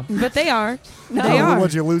 though. but they are. No. They are.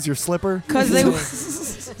 Would you lose your slipper? Because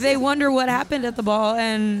they wonder what happened at the ball,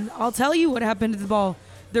 and I'll tell you what happened at the ball.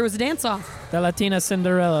 There was a dance-off. The Latina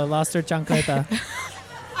Cinderella lost her chancleta.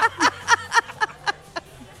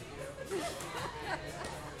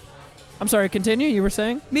 I'm sorry, continue. You were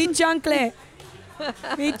saying? Mi chancle.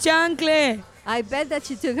 Mi chancle. I bet that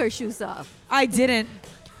she took her shoes off. I didn't.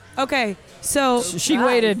 Okay, so She Right.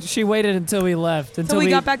 waited. She waited until we left. until we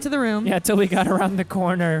got back to the room. Yeah, till we got around the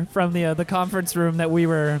corner from the conference room that we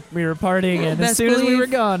were partying in. As Best soon as we believe. were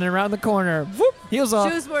gone and around the corner, whoop, heels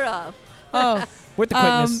off Shoes were off. Oh, with the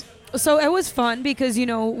quickness. so it was fun because, you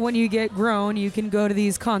know, when you get grown, you can go to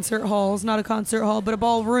these concert halls, not a concert hall, but a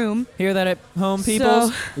ballroom. Hear that at home,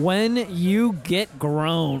 peoples? When you get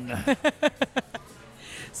grown,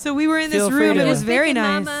 So we were in this Feel free room. to- It was Speaking very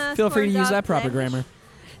nice. Mama feel free to use Corndog that proper then. grammar.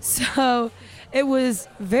 So it was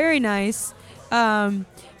very nice.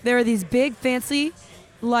 There are these big fancy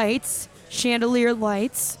lights, chandelier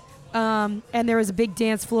lights, and there was a big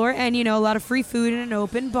dance floor and, you know, a lot of free food in an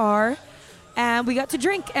open bar. And we got to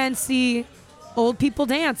drink and see old people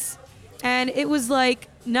dance. And it was like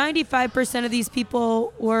 95% of these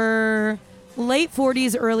people were late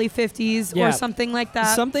 40s, early 50s Yeah. or something like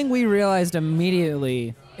that. Something we realized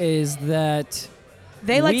immediately is that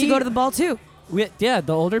They like to we- go to the ball too. the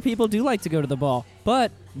older people do like to go to the ball,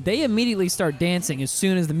 but they immediately start dancing as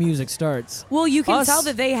soon as the music starts. Well, you can Us- tell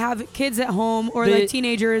that they have kids at home or The- like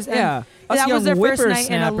teenagers. And yeah, us that was young their first night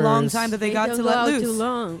in a long whippersnappers- time that they got don't to go let out loose. too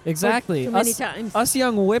long. Exactly. Too many Us- times. Us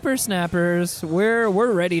young whippersnappers, we're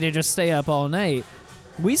ready to just stay up all night.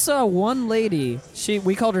 We saw one lady.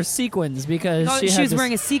 We called her Sequins because Oh, she she had was this,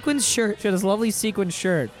 wearing a sequins shirt, she had this lovely sequin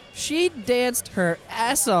shirt. She danced her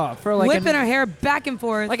ass off for like whipping her hair back and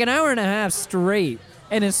forth. like an hour and a half straight.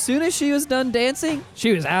 And as soon as she was done dancing,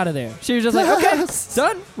 she was out of there. She was just like, okay,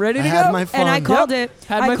 done, ready I to had go. my fun. and I called it.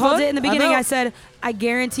 Had I my called fun. it in the I'm beginning. out. I said, I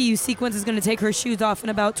guarantee you, Sequins is going to take her shoes off in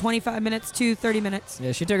about 25 minutes to 30 minutes.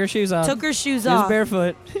 Yeah, she took her shoes off. Took her shoes She was off.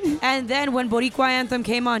 barefoot. And then when Boricua Anthem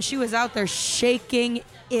came on, she was out there shaking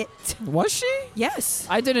it. Was she? Yes.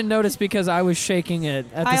 I didn't notice because I was shaking it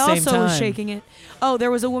at the I same also time. was shaking it. Oh,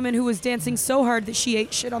 there was a woman who was dancing so hard that she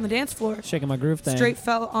ate shit on the dance floor. Shaking my groove thing. Straight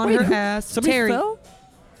fell on Wait, her who- ass. Somebody Terry, fell?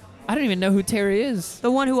 I don't even know who Terry is.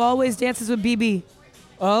 the one who always dances with BB,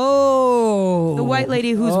 Oh. the white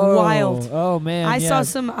lady who's Oh. wild. Oh man. I saw yeah.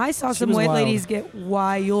 some She some was white wild. ladies get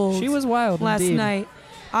wild. She was wild last indeed. night.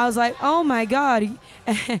 I was like, oh my god.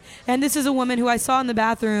 And this is a woman who I saw in the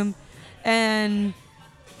bathroom, and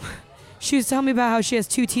she was telling me about how she has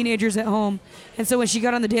 2 teenagers at home. And so when she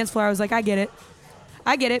got on the dance floor, I was like, I get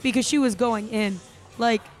it, because she was going in,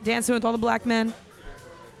 like dancing with all the black men.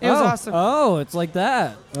 It was awesome. Oh, it's like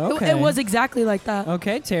that. Okay. It was exactly like that.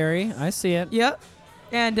 Okay, Terry. I see it. Yep.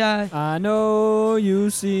 And I know you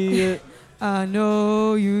see it. I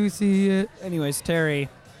know you see it. Anyways, Terry.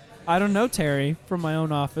 I don't know Terry from my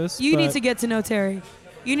own office. You need but to get to know Terry.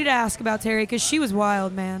 You need to ask about Terry because she was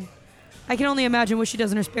wild, man. I can only imagine what she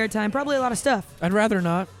does in her spare time. Probably a lot of stuff. I'd rather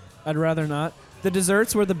not. The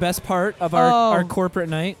desserts were the best part of our corporate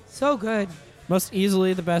night. So good. Most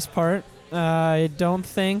easily the best part. I don't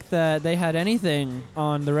think that they had anything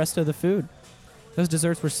on the rest of the food. Those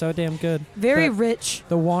desserts were so damn good. Very rich.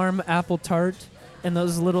 The warm apple tart and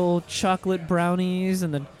those little chocolate brownies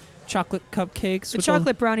and the chocolate cupcakes. The with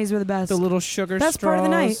chocolate brownies were the best. the little sugar Best straws. part of the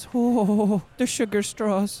night. Oh, the sugar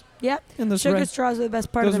straws. Yep. And those Sugar red, straws were the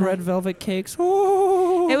best part of those the red night. velvet cakes.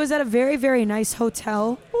 Oh. It was at a very, very nice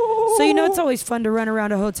hotel. So you know it's always fun to run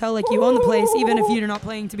around a hotel like you own the place, even if you're not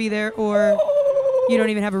planning to be there or you don't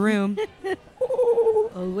even have a room.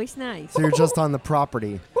 Always nice. So you're just on the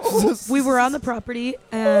property. We were on the property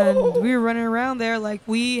and we were running around there like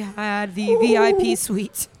we had the VIP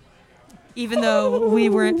suite, even though we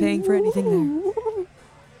weren't paying for anything there.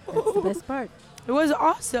 That's the best part. It was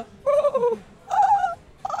awesome.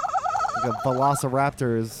 Like a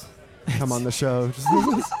velociraptors come on the show.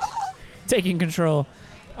 Taking control.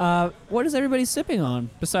 What is everybody sipping on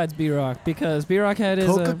besides B-Rock? Because B-Rock had his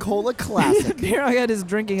Coca-Cola Classic. B-Rock had his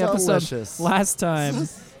drinking Delicious. episode last time,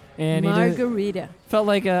 and he Margarita. felt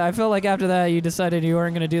like I felt like after that you decided you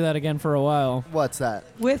weren't going to do that again for a while. What's that?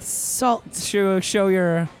 With salt. Show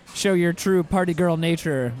your true party girl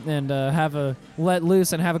nature and have a let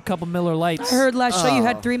loose and have a couple Miller Lights. I heard last show you Oh.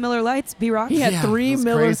 had 3 Miller Lights, B-Rock. He had Yeah, three it was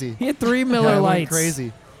Miller. crazy. He had 3 Miller Yeah, it went Lights.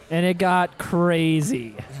 crazy. And it got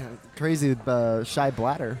crazy. Crazy shy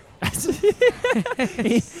bladder.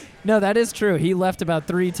 No, that is true. He left about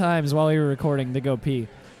 3 times while we were recording to go pee.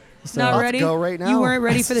 So, Not Let's ready? go right now. You weren't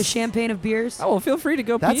ready for the champagne of beers? oh, well, feel free to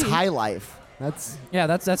go That's pee. high life. That's Yeah,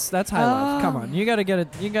 that's high life. Come on, you gotta get it.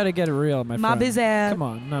 You gotta get it real, my My friend. bizarre. Come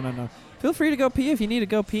on, no. Feel free to go pee if you need to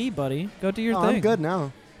go pee, buddy. Go do your thing. I'm good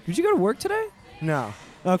now. Did you go to work today? No.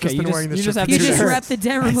 Okay, Just been wearing this you just shirt have You for 2 just days. wrapped the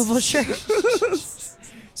den removal shirt.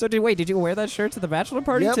 So did you wear that shirt to the bachelor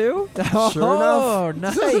party Yep. too? Sure Oh,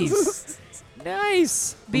 enough. nice,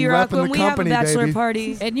 nice. B-Rock, repping when the we have a company, bachelor baby.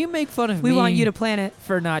 party, And you make fun of we me want you to plan it.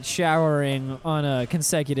 for not showering on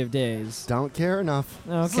consecutive days. Don't care enough.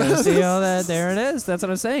 Okay, see all that? There it is. That's what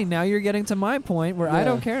I'm saying. Now you're getting to my point where I Yeah.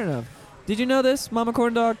 don't care enough. Did you know this, Mama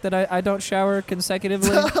Corndog, that I don't shower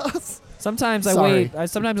consecutively? Sometimes I Sorry. wait.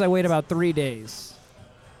 Sometimes I wait about 3 days.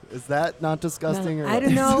 Is that not disgusting? No, or I what?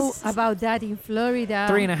 don't know about that in Florida.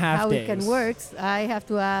 3.5 how days. it can work. I have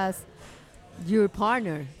to ask your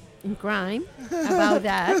partner in crime about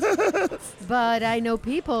that. But I know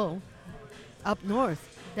people up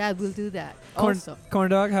north that will do that also.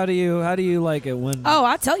 Corndog, how do you like it when Oh,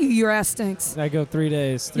 I tell you, your ass stinks. I go 3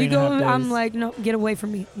 days? You 3.5 go, days? I'm like, no, get away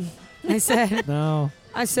from me. I said, no,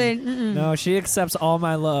 mm-mm. no. She accepts all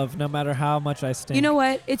my love, no matter how much I stink. You know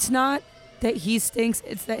what? It's not that he stinks,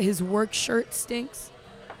 it's that his work shirt stinks.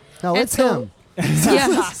 No, And it's so- him.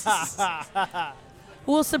 Yeah.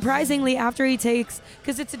 Well, surprisingly, after he takes,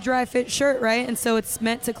 because it's a dry fit shirt, right? And so it's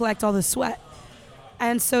meant to collect all the sweat.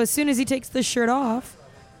 And so as soon as he takes the shirt off,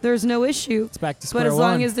 there's no issue. It's back to square But as one.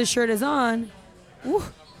 long as the shirt is on, whew,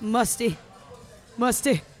 musty.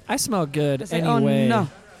 I smell good I say, anyway. oh no.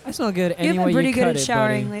 I smell good You've anyway. been pretty you good cut at it,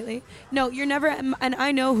 showering buddy. lately. No, you're never, and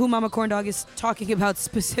I know who Mama Corndog is talking about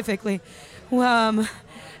specifically.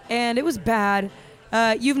 And it was bad.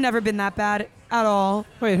 You've never been that bad at all.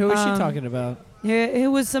 Wait, who is she Um, talking about? It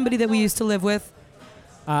was somebody that we used to live with.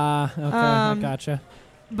 Okay, I um, gotcha.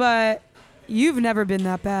 But you've never been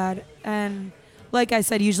that bad. And like I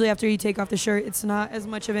said, usually after you take off the shirt, it's not as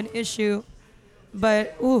much of an issue.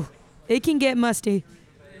 But, ooh, it can get musty.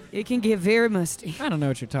 It can get very musty. I don't know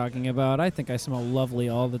what you're talking about. I think I smell lovely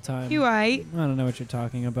all the time. You right. I don't know what you're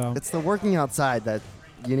talking about. It's the working outside that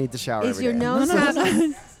you need to shower Is every your day. nose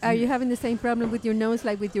having, are you having the same problem with your nose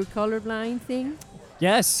like with your colorblind thing?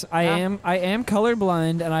 Yes, I am. I am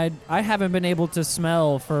colorblind, and I haven't been able to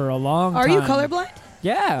smell for a long Are time. you colorblind?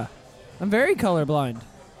 Yeah, I'm very colorblind.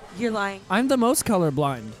 You're lying. I'm the most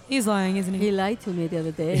colorblind. He's lying, isn't He he? lied to me the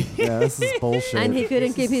other day. Yeah, this is bullshit. And he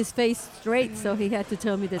couldn't keep his face straight, so he had to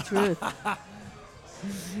tell me the truth.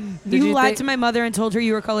 Did You lied think- to my mother and told her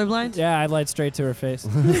you were colorblind? Yeah, I lied straight to her face.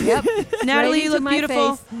 Yep. Natalie, Straight you into look my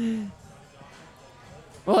beautiful. face.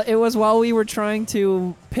 Well, it was while we were trying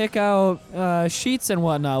to pick out sheets and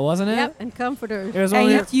whatnot, wasn't it? Yep, and comforter. It was And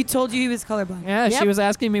only. you told you he was colorblind. Yeah, she Yep. was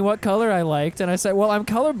asking me what color I liked, and I said, "Well, I'm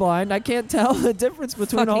colorblind. I can't tell the difference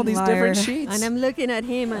between all Fucking these liar. different sheets." And I'm looking at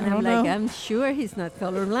him, and I I'm don't like, know. I'm sure he's not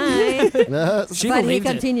colorblind. She but he believed it.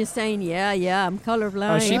 continues saying, yeah, I'm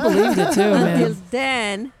colorblind. Oh, she believed it too, Until man.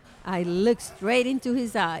 then, I looked straight into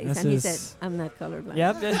his eyes, This and he is- said, I'm not colorblind.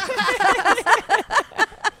 Yep.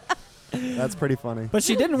 That's pretty funny. But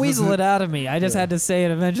she didn't weasel it out of me. I just had to say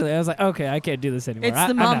it eventually. I was like, okay, I can't do this anymore. It's the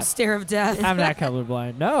I'm mom's not- stare of death. I'm not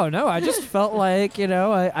colorblind. No. I just felt like,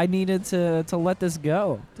 I needed to let this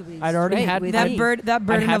go. To be I'd already straight had with that me. burden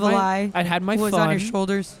had of a my- lie I'd had my was fun. on your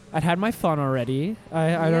shoulders. I'd had my fun already. I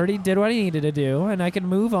Yep. already did what I needed to do, and I could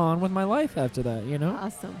move on with my life after that,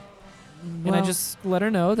 Awesome. And I Well, just let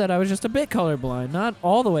her know that I was just a bit colorblind. Not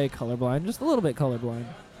all the way colorblind, just a little bit colorblind.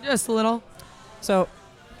 just a little. So,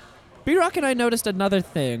 B-Rock and I noticed another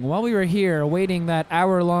thing while we were here waiting that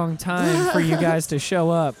hour-long time for you guys to show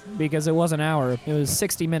up, because it was an hour. It was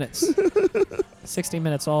 60 minutes. 60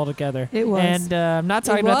 minutes altogether. It was. And I'm not It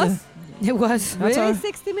talking about was? It was. That's Really? all-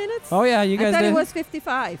 60 minutes? Oh, yeah, you I guys thought did. it was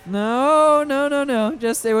 55. No.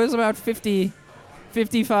 Just, it was about 50,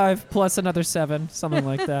 55 plus another 7, something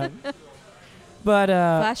like that. But,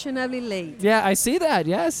 Fashionably late. yeah, I see that.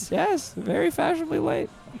 Yes. Very fashionably late.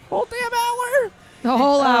 Whole damn hour. The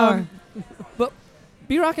whole hour. But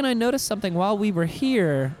B-Rock and I noticed something while we were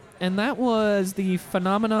here, and that was the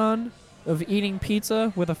phenomenon of eating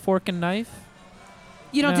pizza with a fork and knife.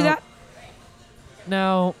 You don't do No. that?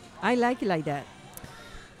 Now, I like it like that.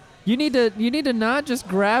 you need to not just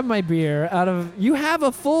grab my beer out of. You have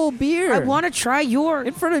a full beer. I want to try yours.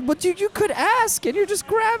 in front of. But you could ask, and you're just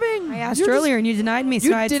grabbing. I asked You're just- earlier and you denied me, so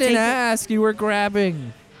you I had to didn't take it. ask. You were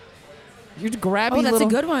grabbing. You're grabby Oh, that's little.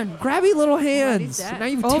 a good one. Grabby little is hands. that? Now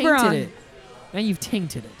you've Oberon. tainted it. Now you've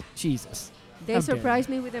tainted it. Jesus. They How dare surprised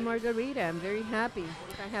me with a margarita. I'm very happy.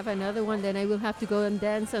 If I have another one, then I will have to go and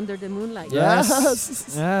dance under the moonlight.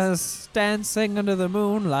 Yes. Yes, dancing under the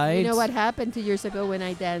moonlight. You know what happened 2 years ago when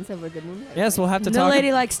I danced over the moonlight? Yes, we'll have to The talk.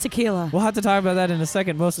 lady likes tequila. We'll have to talk about that in a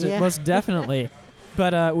second, most Yeah. definitely.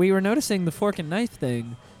 But we were noticing the fork and knife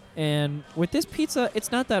thing, and with this pizza,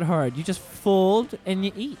 it's not that hard. You just fold and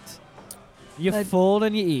you eat. You But- fold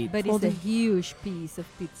and you eat. But it's a huge piece of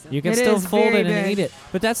pizza. You can It still is fold very it and big. eat it.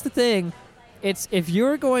 But that's the thing. It's if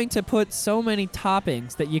you're going to put so many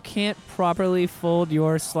toppings that you can't properly fold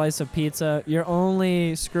your slice of pizza, you're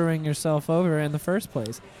only screwing yourself over in the first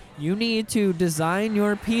place. You need to design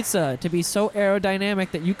your pizza to be so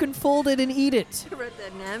aerodynamic that you can fold it and eat it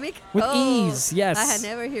Aerodynamic? with Oh, ease. Yes. I had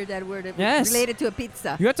never heard that word Yes. related to a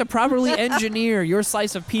pizza. You have to properly engineer your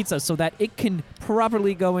slice of pizza so that it can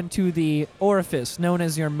properly go into the orifice known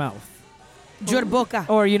as your mouth. Your boca.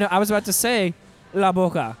 Or, I was about to say la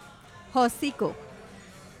boca. Hocico.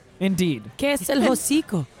 Indeed. ¿Qué es el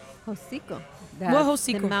hocico? Hocico. What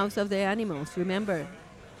hocico? The mouths of the animals. Remember,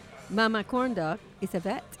 Mama Corndog is a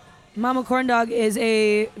vet. Mama Corndog is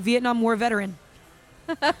a Vietnam War veteran.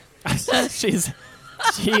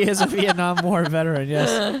 She is a Vietnam War veteran,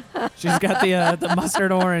 yes. She's got the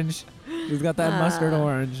mustard orange. She's got that mustard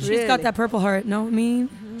orange. She's Really? got that Purple Heart. Know what I mean?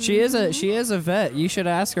 She is a vet. You should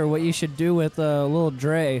ask her what you should do with little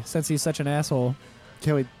Dre since he's such an asshole.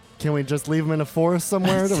 Can we just leave him in a forest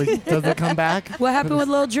somewhere? Does it come back? What happened with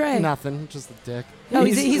Lil Dre? Nothing. Just a dick. Oh,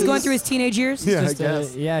 he's He's- going through his teenage years? Yeah, I Just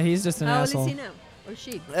guess. he's just an How old asshole. is he now? Or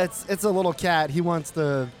she? It's a little cat. He wants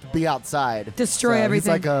to be outside. Destroy So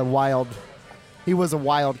everything. He's like a wild. He was a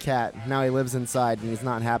wild cat. Now he lives inside and he's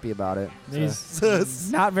not happy about it.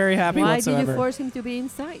 He's not very happy Why whatsoever. did you force him to be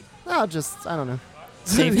inside? No, just I don't know.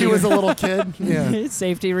 Safety. He was a little kid. Yeah.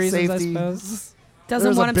 Safety reasons, Safety. I suppose. Doesn't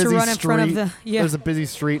There's a want him to busy run in front of street. the... Yeah. There's a busy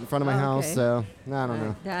street in front of my house, Okay. so I don't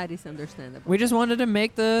know. That is understandable. We just wanted to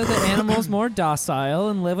make the animals more docile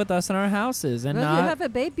and live with us in our houses and Well, not. you have a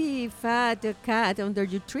baby fat cat under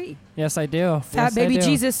your tree. Yes, I do. Fat Yes, I baby do.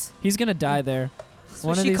 Jesus. He's gonna die there. That's One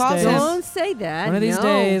what of she these calls days. him. Don't say that. One of these no.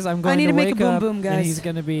 days, I'm going need to make a wake boom up boom, and guys. he's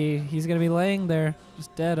gonna be laying there,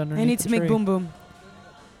 just dead underneath. I need the to make tree. boom boom.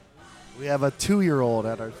 We have a 2-year-old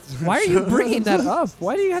at our. Why are you bringing that up?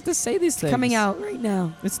 Why do you have to say these things? Coming out right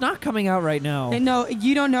now. It's not coming out right now. And no,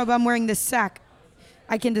 you don't know, but I'm wearing this sack.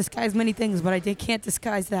 I can disguise many things, but I can't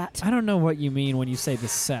disguise that. I don't know what you mean when you say the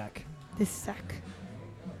sack. This sack.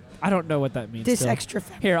 I don't know what that means. This still. extra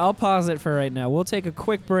fabric. Here, I'll pause it for right now. We'll take a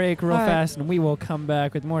quick break real All right. fast, and we will come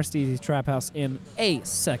back with more Steezy's Trap House in a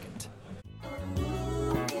second.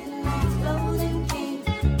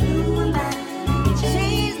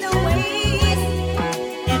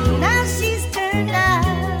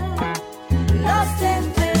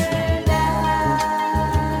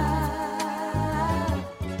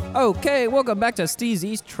 Okay, welcome back to Steve's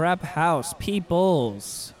East Trap House,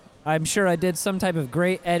 peoples. I'm sure I did some type of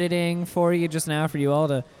great editing for you just now for you all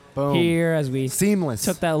to Boom. hear as we Seamless.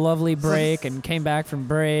 took that lovely break and came back from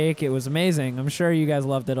break. It was amazing. I'm sure you guys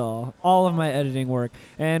loved it all of my editing work.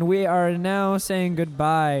 And we are now saying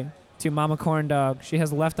goodbye to Mama Corndog. She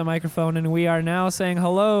has left the microphone, and we are now saying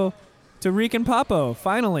hello to Reek and Papo,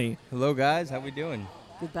 finally. Hello, guys. How we doing?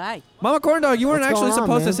 Goodbye. Mama Corndog, you weren't What's actually going on,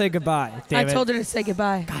 supposed to man? say goodbye. Damn I it. told her to say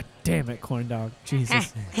goodbye. God damn it, Corndog.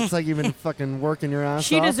 Jesus. It's like you've been fucking working your ass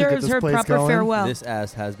She off to get deserves this her place proper going. farewell. This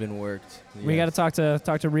ass has been worked. We got Yes. to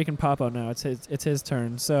talk to Reek and Papo now. It's his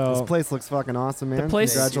turn. This So place looks fucking awesome, man. The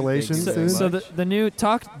place- Congratulations, Thank you dude. very so much. the new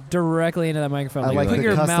talk directly into that microphone. I like put the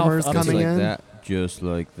your customers mouth up Just to coming it. like in. that. Just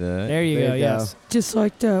like that. There you There go. you go. Yes. Just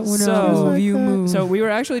like that. When So- I move, you move. So we were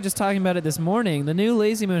actually just talking about it this morning. The new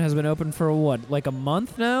Lazy Moon has been open for what, like a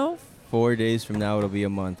month now? 4 days from now, it'll be a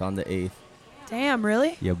month on the 8th. Damn,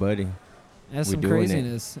 really? Yeah, buddy. That's We some doing it.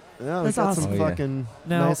 craziness. Yeah, we've That's got awesome. some Oh, yeah. fucking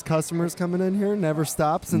Now- nice customers coming in here. Never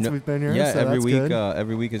stopped since No- we've been here. Yeah, so every that's week. good.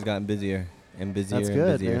 Every week has gotten busier and busier That's and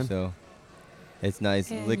good, busier. man. So it's nice.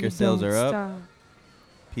 And Liquor you sales don't are up. stop.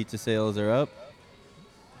 Pizza sales are up.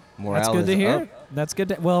 Morale That's good to is hear. up. That's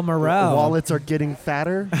good. Well, morale. Wallets are getting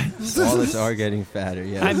fatter. Wallets are getting fatter.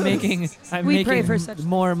 Yeah. I'm making We pray for such-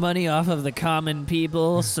 more money off of the common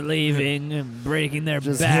people slaving and breaking their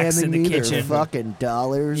Just backs in handing the me their kitchen. fucking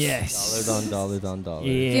dollars. Yes. dollars on dollars on dollars.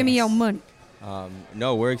 Yes. Give me your money.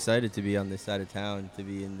 No, we're excited to be on this side of town, to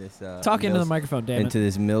be in this. Talk into the Mills- microphone, damn into it.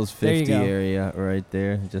 this Mills There you 50 go. area right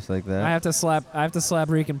there, just like that. I have to slap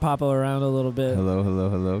Reek and Papo around a little bit. Hello, hello,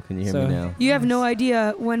 hello. Can you hear So- me now? You have no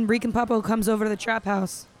idea when Reek and Papo comes over to the trap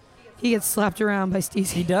house, he gets slapped around by He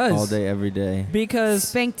Steezy. does. All day, every day. Because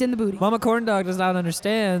Spanked in the booty. Mama Corndog does not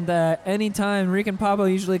understand that anytime Reek and Papo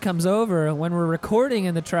usually comes over when we're recording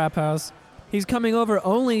in the trap house, he's coming over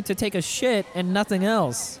only to take a shit and nothing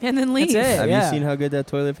else. And then leave. That's it. Have yeah. you seen how good that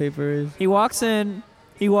toilet paper is? He walks in,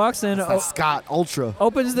 That's that Scott Ultra.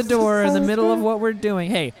 opens the door in the middle of what we're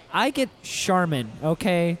doing. Hey, I get Charmin,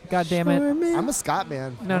 okay? God damn it. I'm a Scott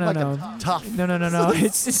man. No, I'm no, like no. a tough. No.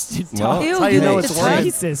 It's just Well, Ew, That's how you know dude, it's it's working. right.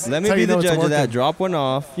 Jesus. Let me That's how be you know the it's judge of that. working. Drop one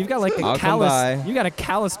off. You've got like a I'll come by. you got a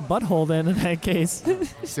calloused butthole then in that case.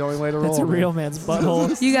 It's the only way to roll. That's a man. real man's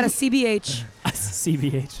butthole. You got a CBH.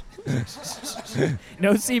 CBH.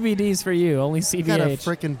 No CBDs for you, only You got a CBH.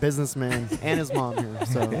 freaking businessman and his mom here.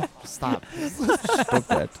 So stop. Stop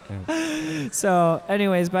that. So,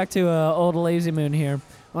 anyways, back to old Lazy Moon here.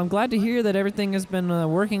 Well, I'm glad to hear that everything has been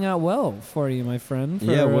working out well for you, my friend. For,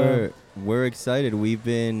 Yeah, we're excited. We've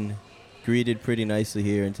been greeted pretty nicely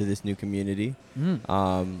here into this new community,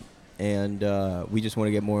 and we just want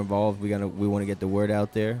to get more involved. We want to get the word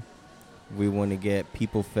out there. We want to get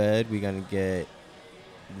people fed. We got to get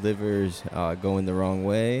livers going the wrong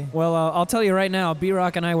way. Well, I'll tell you right now,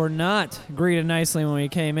 B-Rock and I were not greeted nicely when we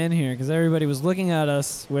came in here because everybody was looking at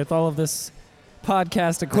us with all of this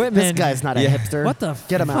podcast equipment. This guy's not a Yeah. hipster. What the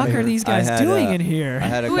Get him fuck outta are here. these I guys had, doing uh, in here? I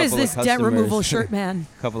had a Who is couple this of debt customers- removal shirt man?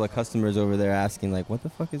 Couple of customers over there asking like, "What the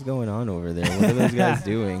fuck is going on over there? What are those guys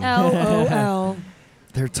doing?" LOL.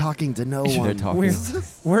 They're talking to no They're one. talking.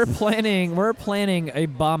 We're planning a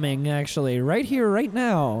bombing actually right here, right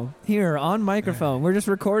now, here on microphone. We're just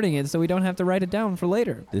recording it so we don't have to write it down for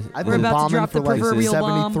later. I've We're been about to bombing drop for the like proverbial 73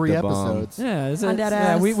 bomb. The bomb. episodes. Yeah, On that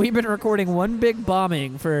ass. we've been recording one big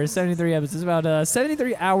bombing for 73 episodes. It's about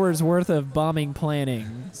 73 hours worth of bombing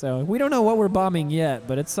planning. So we don't know what we're bombing yet,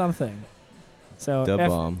 but it's something. So The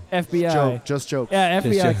bomb. FBI, Joke, just joke. yeah, Just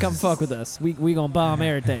FBI, joke. come fuck with us. We gonna bomb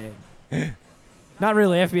everything. Not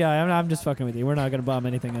really, FBI. I'm just fucking with you. We're not gonna bomb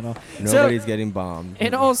anything at all. Nobody's getting bombed.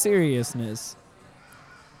 In all seriousness,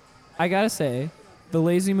 I gotta say, the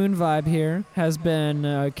Lazy Moon vibe here has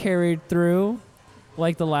been carried through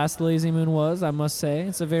like the last Lazy Moon was. I must say,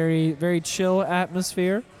 it's a very, very chill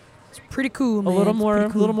atmosphere. It's pretty cool, A man. little It's more,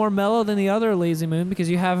 pretty cool. little more mellow than the other Lazy Moon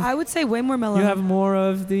because you have I would say way more mellow. you have more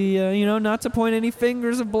of the not to point any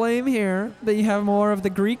fingers of blame here, but you have more of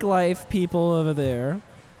the Greek life people over there.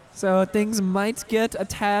 So things might get a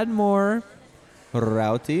tad more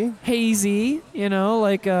Rowdy. hazy,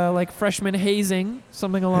 like freshman hazing,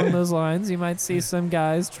 something along those lines. You might see some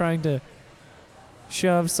guys trying to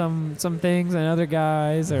shove some things and other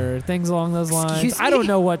guys or things along those lines. Excuse I don't me?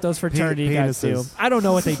 know what those fraternity guys do. Penises. I don't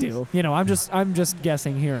know what they do. I'm just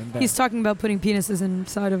guessing here and there. He's talking about putting penises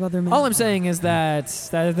inside of other men. All I'm saying is that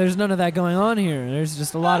there's none of that going on here. There's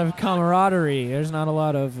just a lot of camaraderie. There's not a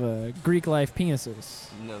lot of Greek life penises.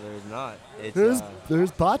 No, there's not. It's,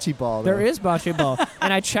 There's bocce ball. There though. is bocce ball,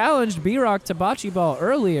 and I challenged B-Rock to bocce ball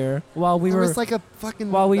earlier while we There were was like a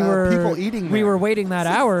fucking while we were people eating. we there. were waiting that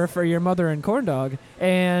hour for your mother and Corndog,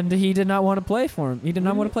 and he did not want to play for him. He did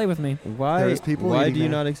not want to play with me. why? There's people Why eating do you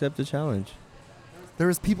there. not accept the challenge? There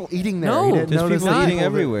was people eating there. No, He didn't There's notice people the eating that-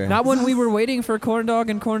 everywhere. Not when we were waiting for Corndog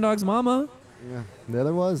and Corndog's mama. Yeah,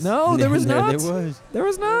 there was. No, there was not. There was. There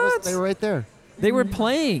was not. They were right there. They were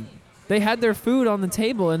playing. They had their food on the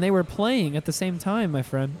table and they were playing at the same time, my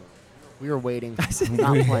friend. We were waiting,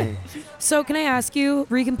 not playing. So can I ask you,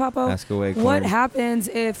 Reek and Papo, Ask away. what Corn. happens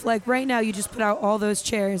if, like, right now you just put out all those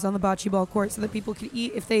chairs on the bocce ball court so that people could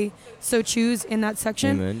eat if they so choose in that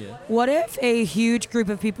section? Amen, yeah. What if a huge group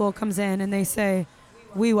of people comes in and they say,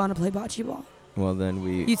 we want to play bocce ball? Well, then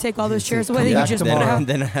we. You take all those chairs Come away that you back just put tomorrow. out?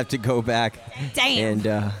 Then I have to go back Damn.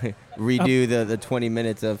 and redo the 20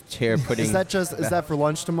 minutes of chair putting. Is that for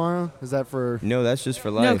lunch tomorrow? Is that for? No, that's just for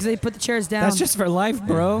life. No, because they put the chairs down. That's just for life,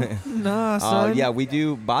 bro. Nah, son. Yeah, we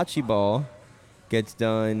do bocce ball. Gets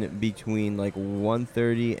done between like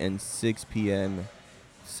 1:30 and 6 p.m.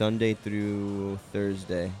 Sunday through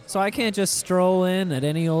Thursday. So I can't just stroll in at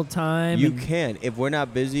any old time. You and- can. If we're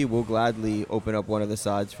not busy, we'll gladly open up one of the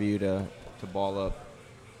sides for you to ball up.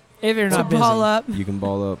 if you're to not busy. ball up. You can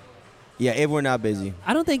ball up. Yeah, if we're not busy.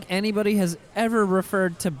 I don't think anybody has ever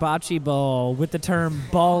referred to bocce ball with the term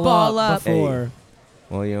ball up. before.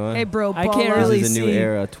 Well, you know what? Hey, bro, I ball can't up. This really is a new see-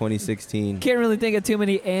 era, 2016. Can't really think of too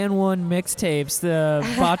many and one mixtapes, the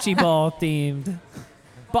bocce ball themed.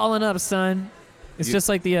 Balling up, son. It's You- just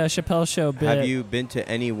like the Chappelle Show bit. Have you been to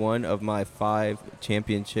any one of my 5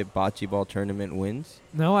 championship bocce ball tournament wins?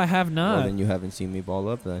 No, I have Well, not. then you haven't seen me ball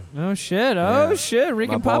up then. Oh shit! Oh Yeah. shit! Rick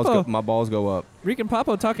My and balls, Papo, my balls go up. Rick and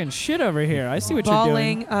Papo talking shit over here. I see what you're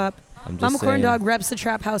Balling doing. up. I'm just Mama saying. Corndog reps the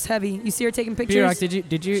trap house heavy. You see her taking pictures? B-Rock,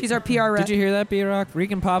 did you? She's our PR rep. Did you hear that, B-Rock?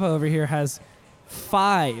 Rick and Papo over here has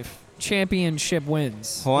 5 championship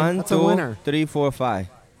wins. 1, That's a 2, winner. 3, 4, 5.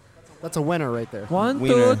 That's a winner right there. 1, 2,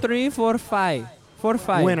 Winner. 3, 4, 5. 4,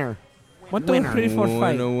 5. Winner. 1, 2, Winner. 3, 4,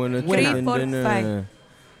 5. Winner, Three, chicken four, dinner. five.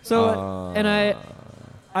 So, and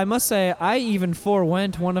I must say, I even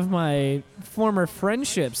forewent one of my former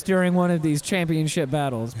friendships during one of these championship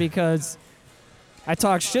battles because I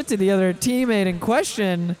talked shit to the other teammate in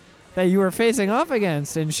question that you were facing off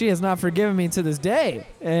against, and she has not forgiven me to this day.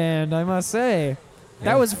 And I must say,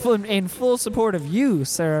 that was in full support of you,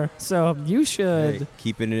 sir. So you should Hey,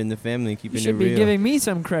 keeping it in the family, you keeping it should be real. giving me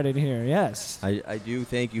some credit here. Yes, I do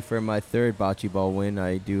thank you for my 3rd bocce ball win.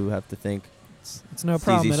 I do have to thank it's no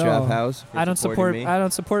problem CZ at all. Straphouse for I don't supporting support me. I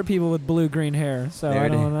don't support people with blue green hair, so There I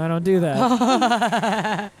it is. don't do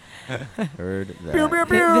that. Heard that. There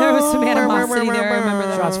was some animosity there. I remember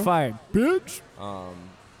that. Shots fired. Bitch.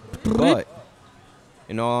 But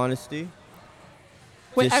in all honesty,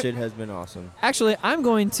 Wait, this I- shit has been awesome. Actually, I'm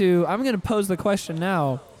going to pose the question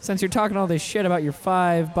now. Since you're talking all this shit about your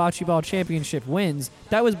 5 bocce ball championship wins,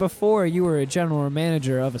 that was before you were a general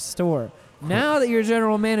manager of a store. Now that you're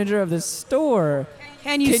general manager of this store,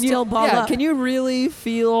 Can you still ball yeah, up? can you really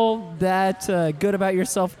feel that good about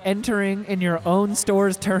yourself entering in your own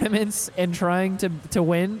store's tournaments and trying to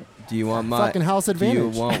win? Do you want my Fucking house Do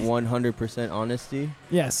advantage. you want 100% honesty?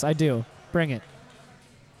 Yes, I do. Bring it.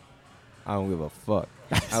 I don't give a fuck.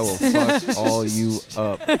 I will fuck all you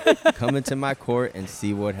up. Come into my court and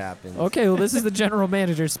see what happens. Okay, well, this is the general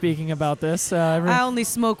manager speaking about this. I only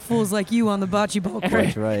smoke fools like you on the bocce ball court.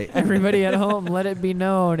 That's right. Everybody at home, let it be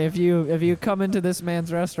known if you come into this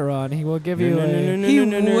man's restaurant, he will give you He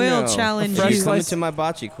will challenge fresh you. Come slice- into my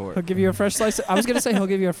bocce court. he'll give you a fresh slice. I was gonna say he'll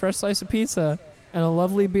give you a fresh slice of pizza and a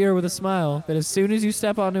lovely beer with a smile. That as soon as you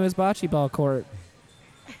step onto his bocce ball court,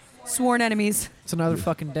 Sworn enemies. it's another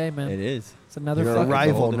fucking day, man. It is. It's another You're a fucking.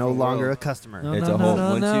 rival, whole no different longer world. a customer. No, It's no, a no, whole- no,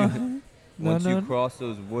 once no. you- No, Once no. you cross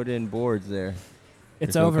those wooden boards there,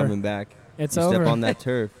 It's there's no over. coming back. It's you over. step on that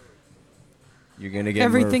turf, you're gonna get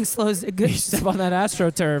Everything murphed. slows. You Good. step on that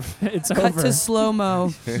AstroTurf. It's Cut over. to slow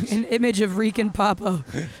mo. An image of Reek and Papo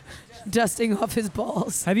dusting off his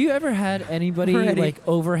balls. Have you ever had anybody Ready. like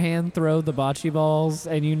overhand throw the bocce balls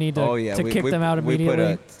and you need to, Oh yeah, to we, kick we, them out we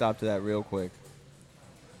immediately? put a stop to that real quick.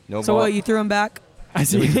 No So ball. what? You threw him back? I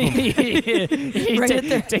see. You Right take, at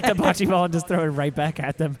their take the bocce ball and just throw it right back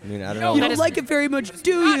at them. I mean, I don't No, You know. that don't is like it very much,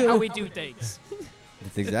 do Not you? how we do things.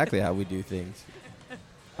 That's exactly how we do things.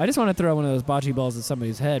 I just want to throw one of those bocce balls at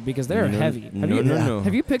somebody's head because they're No, heavy. No, have, you, no.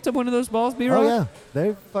 have you picked up one of those balls, B-Rock? Oh yeah,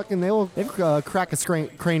 they will crack a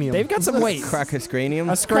cranium. They've got some weight. Crack a scranium.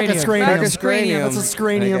 A Crack a scranium. scranium. Crack a scranium. scranium. That's a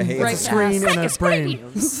scranium. I hate That's a it. Right screen and a brain.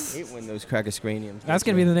 I hate when those crack a scraniums. That's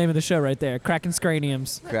going to be the name of the show right there. Cracking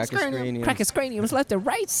scraniums. crack a scranium. Cracking scraniums left and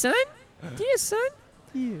right, son. Yeah, son.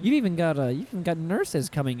 You've even got nurses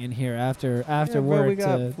coming in here after bro, work we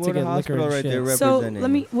got to Florida get liquor Hospital and right shit. there So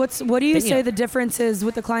representing. what do you Damn. say the difference is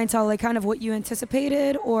with the clientele? Like kind of what you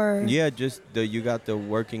anticipated, or Yeah, just you got the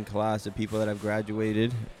working class of people that have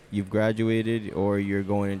graduated. You've graduated, or you're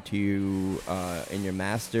going into in your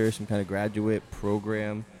master, some kind of graduate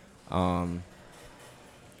program, and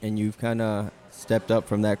you've kind of stepped up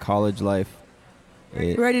from that college life.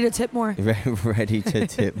 ready to tip more? Ready to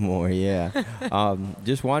tip more, yeah.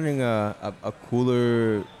 Just wanting a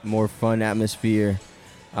cooler, more fun atmosphere.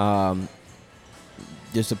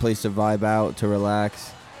 Just a place to vibe out, to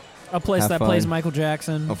relax. A place Have that fun. plays Michael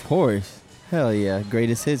Jackson. Of course. Hell yeah.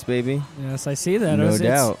 Greatest hits, baby. Yes, I see that. No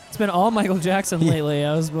doubt. It's been all Michael Jackson Yeah. lately.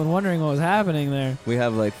 I was been wondering what was happening there. We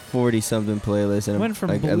have like 40-something playlists. And Went from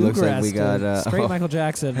like, it bluegrass looks like we got to straight Michael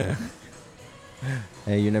Jackson.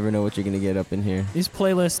 Hey, you never know what you're going to get up in here. These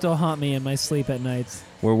playlists still haunt me in my sleep at nights.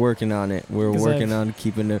 We're working on it. We're 'Cause working on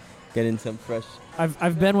getting some fresh.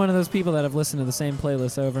 I've been one of those people that have listened to the same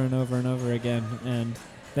playlist over and over and over again, and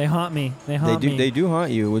they haunt me. They do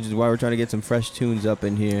haunt you, which is why we're trying to get some fresh tunes up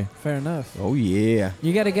in here. Fair enough. Oh yeah.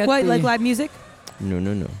 You got to get What, the, like live music? No.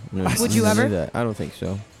 Would you None of ever? that. I don't think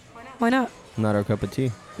so. Why not? Not our cup of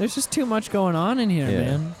tea. There's just too much going on in here, Yeah.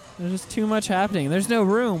 man. There's just too much happening. There's no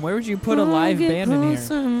room. Where would you put a live band in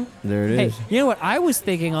here? There it Hey, is. you know what I was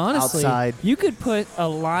thinking, honestly? Outside. You could put a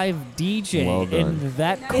live DJ Well done. in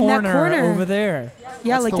that corner over there.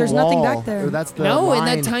 Yeah, That's like the there's nothing wall, back there. or that's the No, in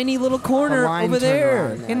line, that tiny little the corner line over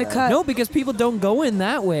there. turnaround. In the cut. No, because people don't go in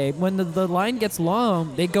that way. When the line gets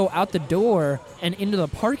long, they go out the door and into the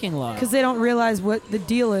parking lot. Because they don't realize what the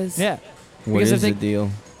deal is. Yeah. What Because is if the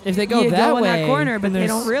deal? If they go You that go in way, that corner, then but they there's-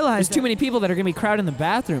 don't realize there's too it. many people that are going to be crowded in the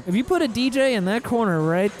bathroom. If you put a DJ in that corner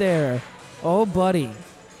right there, oh, buddy.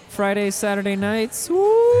 Friday, Saturday nights,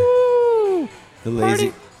 woo!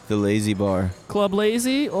 The lazy bar. Club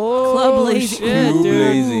Lazy? Oh, Club Lazy. shit, Club dude.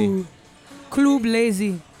 Lazy. Club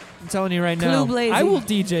Lazy. I'm telling you right now, Club Lazy. I will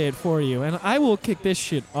DJ it for you, and I will kick this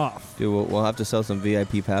shit off. Dude, we'll have to sell some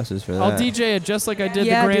VIP passes for that. I'll DJ it just like I did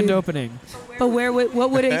Yeah, the grand dude. opening. But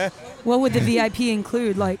what would the VIP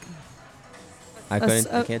include? Like, I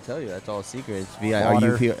a- can't tell you. That's all secret. It's VIP.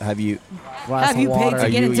 Water. Have you? Glass have of you paid water. to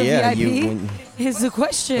get into yeah, VIP? Is the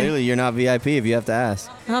question. Clearly, you're not VIP if you have to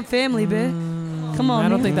ask. I'm family, bitch. Come on, I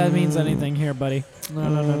don't man. think that means anything here, buddy.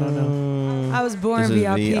 No. I was born This is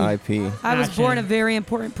VIP. VIP. I was Nah, born son. a very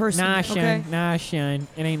important person. Nah, okay? Shun. Nah, Shun.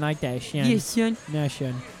 It ain't like that, Shun. Yes, son. Nah,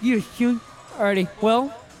 Shun. Yes, son. Alrighty.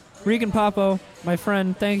 Well, Regan Papo, my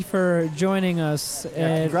friend, thank you for joining us.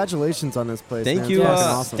 Yeah, congratulations on this place. Thank man. you, It's fucking Yes.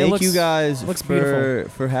 awesome. It thank looks- you guys looks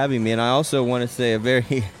for having me, and I also want to say a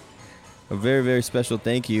very, very special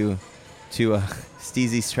thank you to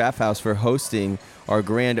Steezy's Trap House for hosting our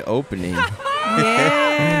grand opening.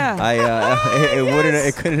 Yeah.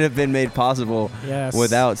 It couldn't have been made possible Yes.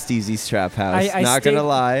 without Steezy's Trap House. I Not gonna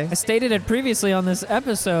lie. I stated it previously on this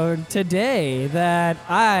episode today that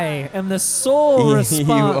I am the sole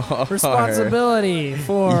You are. responsibility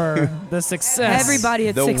for the success. Everybody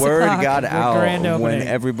at The 6 word o'clock. got The out grand when opening.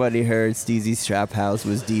 everybody heard Steezy's Trap House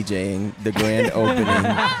was DJing the grand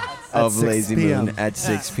opening of 6 Lazy p.m. Moon at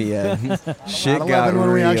 6 p.m. Shit Not got 11 when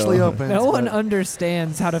real. we actually opened. No one but-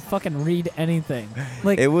 understands how to fucking read anything.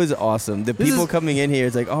 Like It was awesome. The This people is- coming in here,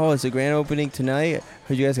 it's like, oh, it's a grand opening tonight.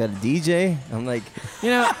 Heard you guys got a DJ. I'm like,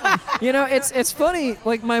 you know, it's funny.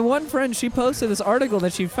 Like my one friend, she posted this article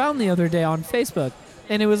that she found the other day on Facebook,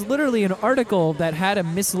 and it was literally an article that had a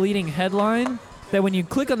misleading headline. That when you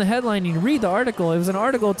click on the headline and you read the article, it was an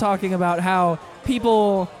article talking about how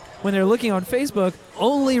people, when they're looking on Facebook,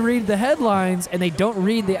 only read the headlines and they don't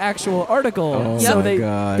read the actual article. oh So my they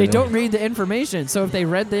god. they don't read the information. So if they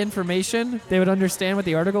read the information, they would understand what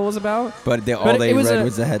the article was about. But all But they it was read a-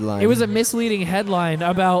 was the headline. It was a misleading headline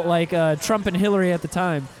about like Trump and Hillary at the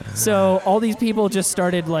time. So all these people just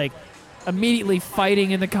started like immediately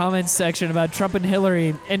fighting in the comments section about Trump and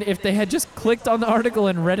Hillary. And if they had just clicked on the article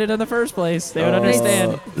and read it in the first place, they would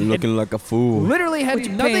understand. Looking like a fool. Literally had We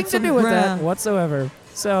nothing paid to some do with that ground. whatsoever.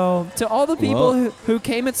 So to all the people Well. who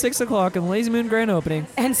came at 6 o'clock in Lazy Moon grand opening,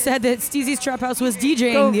 And said that Steezy's Trap House was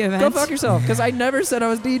DJing go, the event. go fuck yourself, because I never said I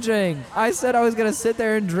was DJing. I said I was going to sit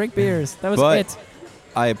there and drink beers. That was But- it.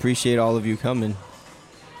 I appreciate all of you coming.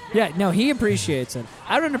 Yeah, no, he appreciates it.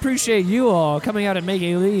 I don't appreciate you all coming out and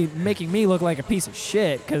making me look like a piece of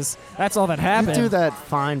shit, because that's all that You happened. do that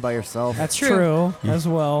fine by yourself. That's True. true as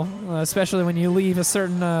well, especially when you leave a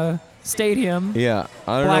certain stadium. Yeah,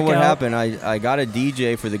 I don't know what Blackout. happened. I got a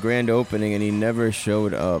DJ for the grand opening, and he never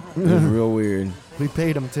showed up. It was real weird. We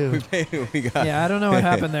paid him too. We got Yeah, I don't know what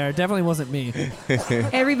happened there. It definitely wasn't me.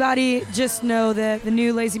 Everybody just know that the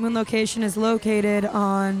new Lazy Moon location is located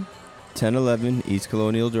on, 1011 East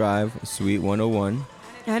Colonial Drive, Suite 101.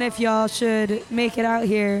 and if y'all should make it out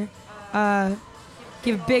here,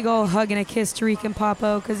 give a big old hug and a kiss to Reek and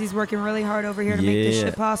Papo because he's working really hard over here to make this Yeah.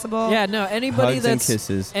 shit possible. Yeah, no, anybody Hugs and that's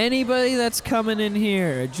kisses. anybody that's coming in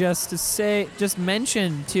here, just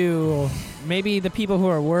mention to maybe the people who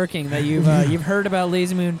are working that you've heard about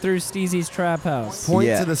Lazy Moon through Steezy's Trap House.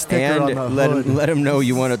 Point to the sticker and on the hood. let him know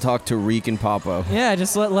you want to talk to Reek and Papo. Yeah,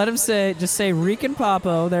 just let him say Reek and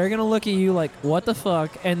Papo. They're gonna look at you like, what the fuck,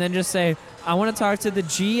 and then just say, I want to talk to the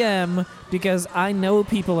GM because I know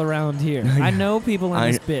people around here. I know people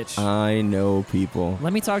in this bitch. I know people.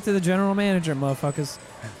 Let me talk to the general manager, motherfuckers.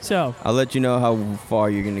 So, I'll let you know how far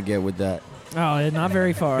you're gonna get with that. oh, not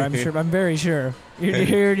very far. I'm sure. I'm very sure.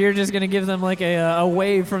 You're just gonna give them like a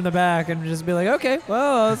wave from the back and just be like, okay,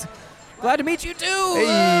 well, glad to meet you too.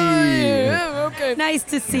 Yeah, okay. Nice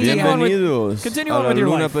to see you. Bienvenidos continue a on la with your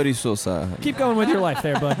Luna life. Perezosa. Keep going with your life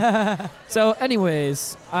there, bud. So,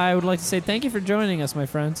 anyways, I would like to say thank you for joining us, my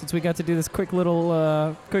friend, since we got to do this quick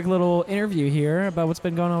little interview here about what's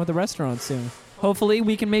been going on with the restaurant soon. Hopefully,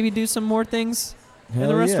 we can maybe do some more things in Hell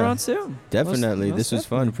the yeah. restaurant soon. Definitely. Most This was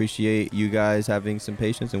fun. definitely. Appreciate you guys having some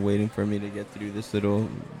patience and waiting for me to get through this little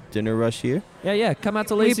dinner rush here. Yeah. Come out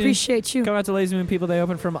to We Lazy. appreciate you. Come out to Lazy Moon, people. They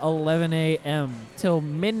open from 11 a.m. till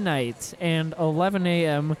midnight and 11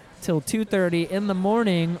 a.m. till 2:30 in the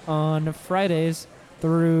morning on Fridays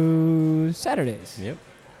through Saturdays. Yep.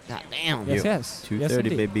 God damn. Yes, Yep. yes. 2:30, yes,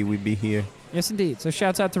 indeed. baby. We be here. Yes, indeed. So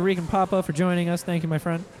shouts out to Reek and Papa for joining us. Thank you, my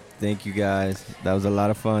friend. Thank you guys. That was a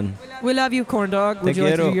lot of fun. We love you. Corndog, would Te you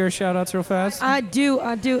like to do quiero. your shout outs real fast? I do,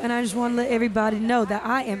 and I just want to let everybody know that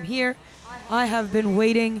I am here. I have been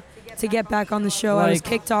waiting to get back on the show. I was Like-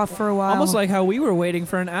 kicked off for a while. Almost like how we were waiting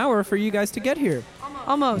for an hour for you guys to get here.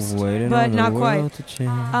 Almost, Waiting but on the not quite. world to change.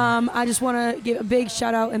 I just want to give a big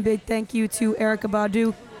shout out and big thank you to Erica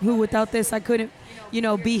Badu, who without this I couldn't,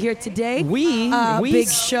 be here today. We big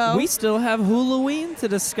show. We still have Halloween to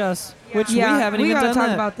discuss, which Yeah, we haven't we even gotta done talk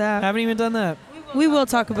that. about that. Haven't even done that. We will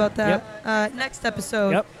talk about that next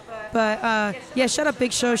episode. Yep. But yeah, shout out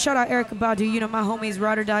Big Show. Shout out Erica Badu. My homies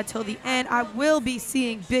ride or die till the end. I will be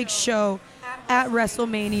seeing Big Show at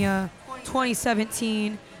WrestleMania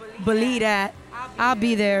 2017. Believe that. I'll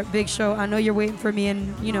be there, Big Show. I know you're waiting for me,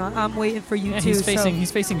 and I'm waiting for you Yeah, too. he's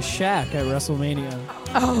facing Shaq at WrestleMania.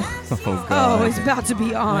 Oh, it's about to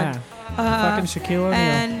be on. Yeah. Fucking Shaquille O'Neal.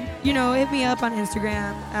 And hit me up on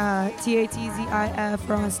Instagram, TATZIF,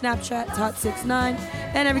 or on Snapchat, Tot69,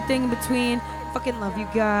 and everything in between. Fucking love you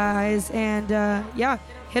guys. And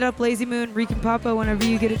hit up Lazy Moon, Reek and Papa whenever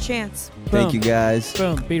you get a chance. Thank you guys.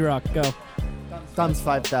 Boom. B-Rock, go. Thumbs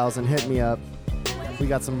 5,000. Hit me up. We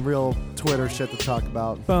got some real Twitter shit to talk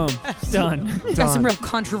about. Boom. Done. Got some real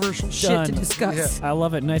controversial shit to Done. discuss. I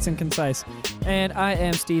love it. Nice and concise. And I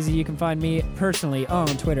am Steezy. You can find me personally on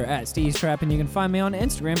Twitter at Steez Trap, and you can find me on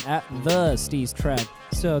Instagram at The Steez Trap.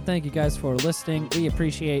 So thank you guys for listening. We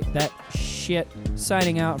appreciate that shit.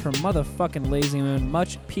 Signing out from motherfucking Lazy Moon.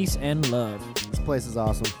 Much peace and love. This place is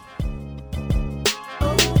awesome.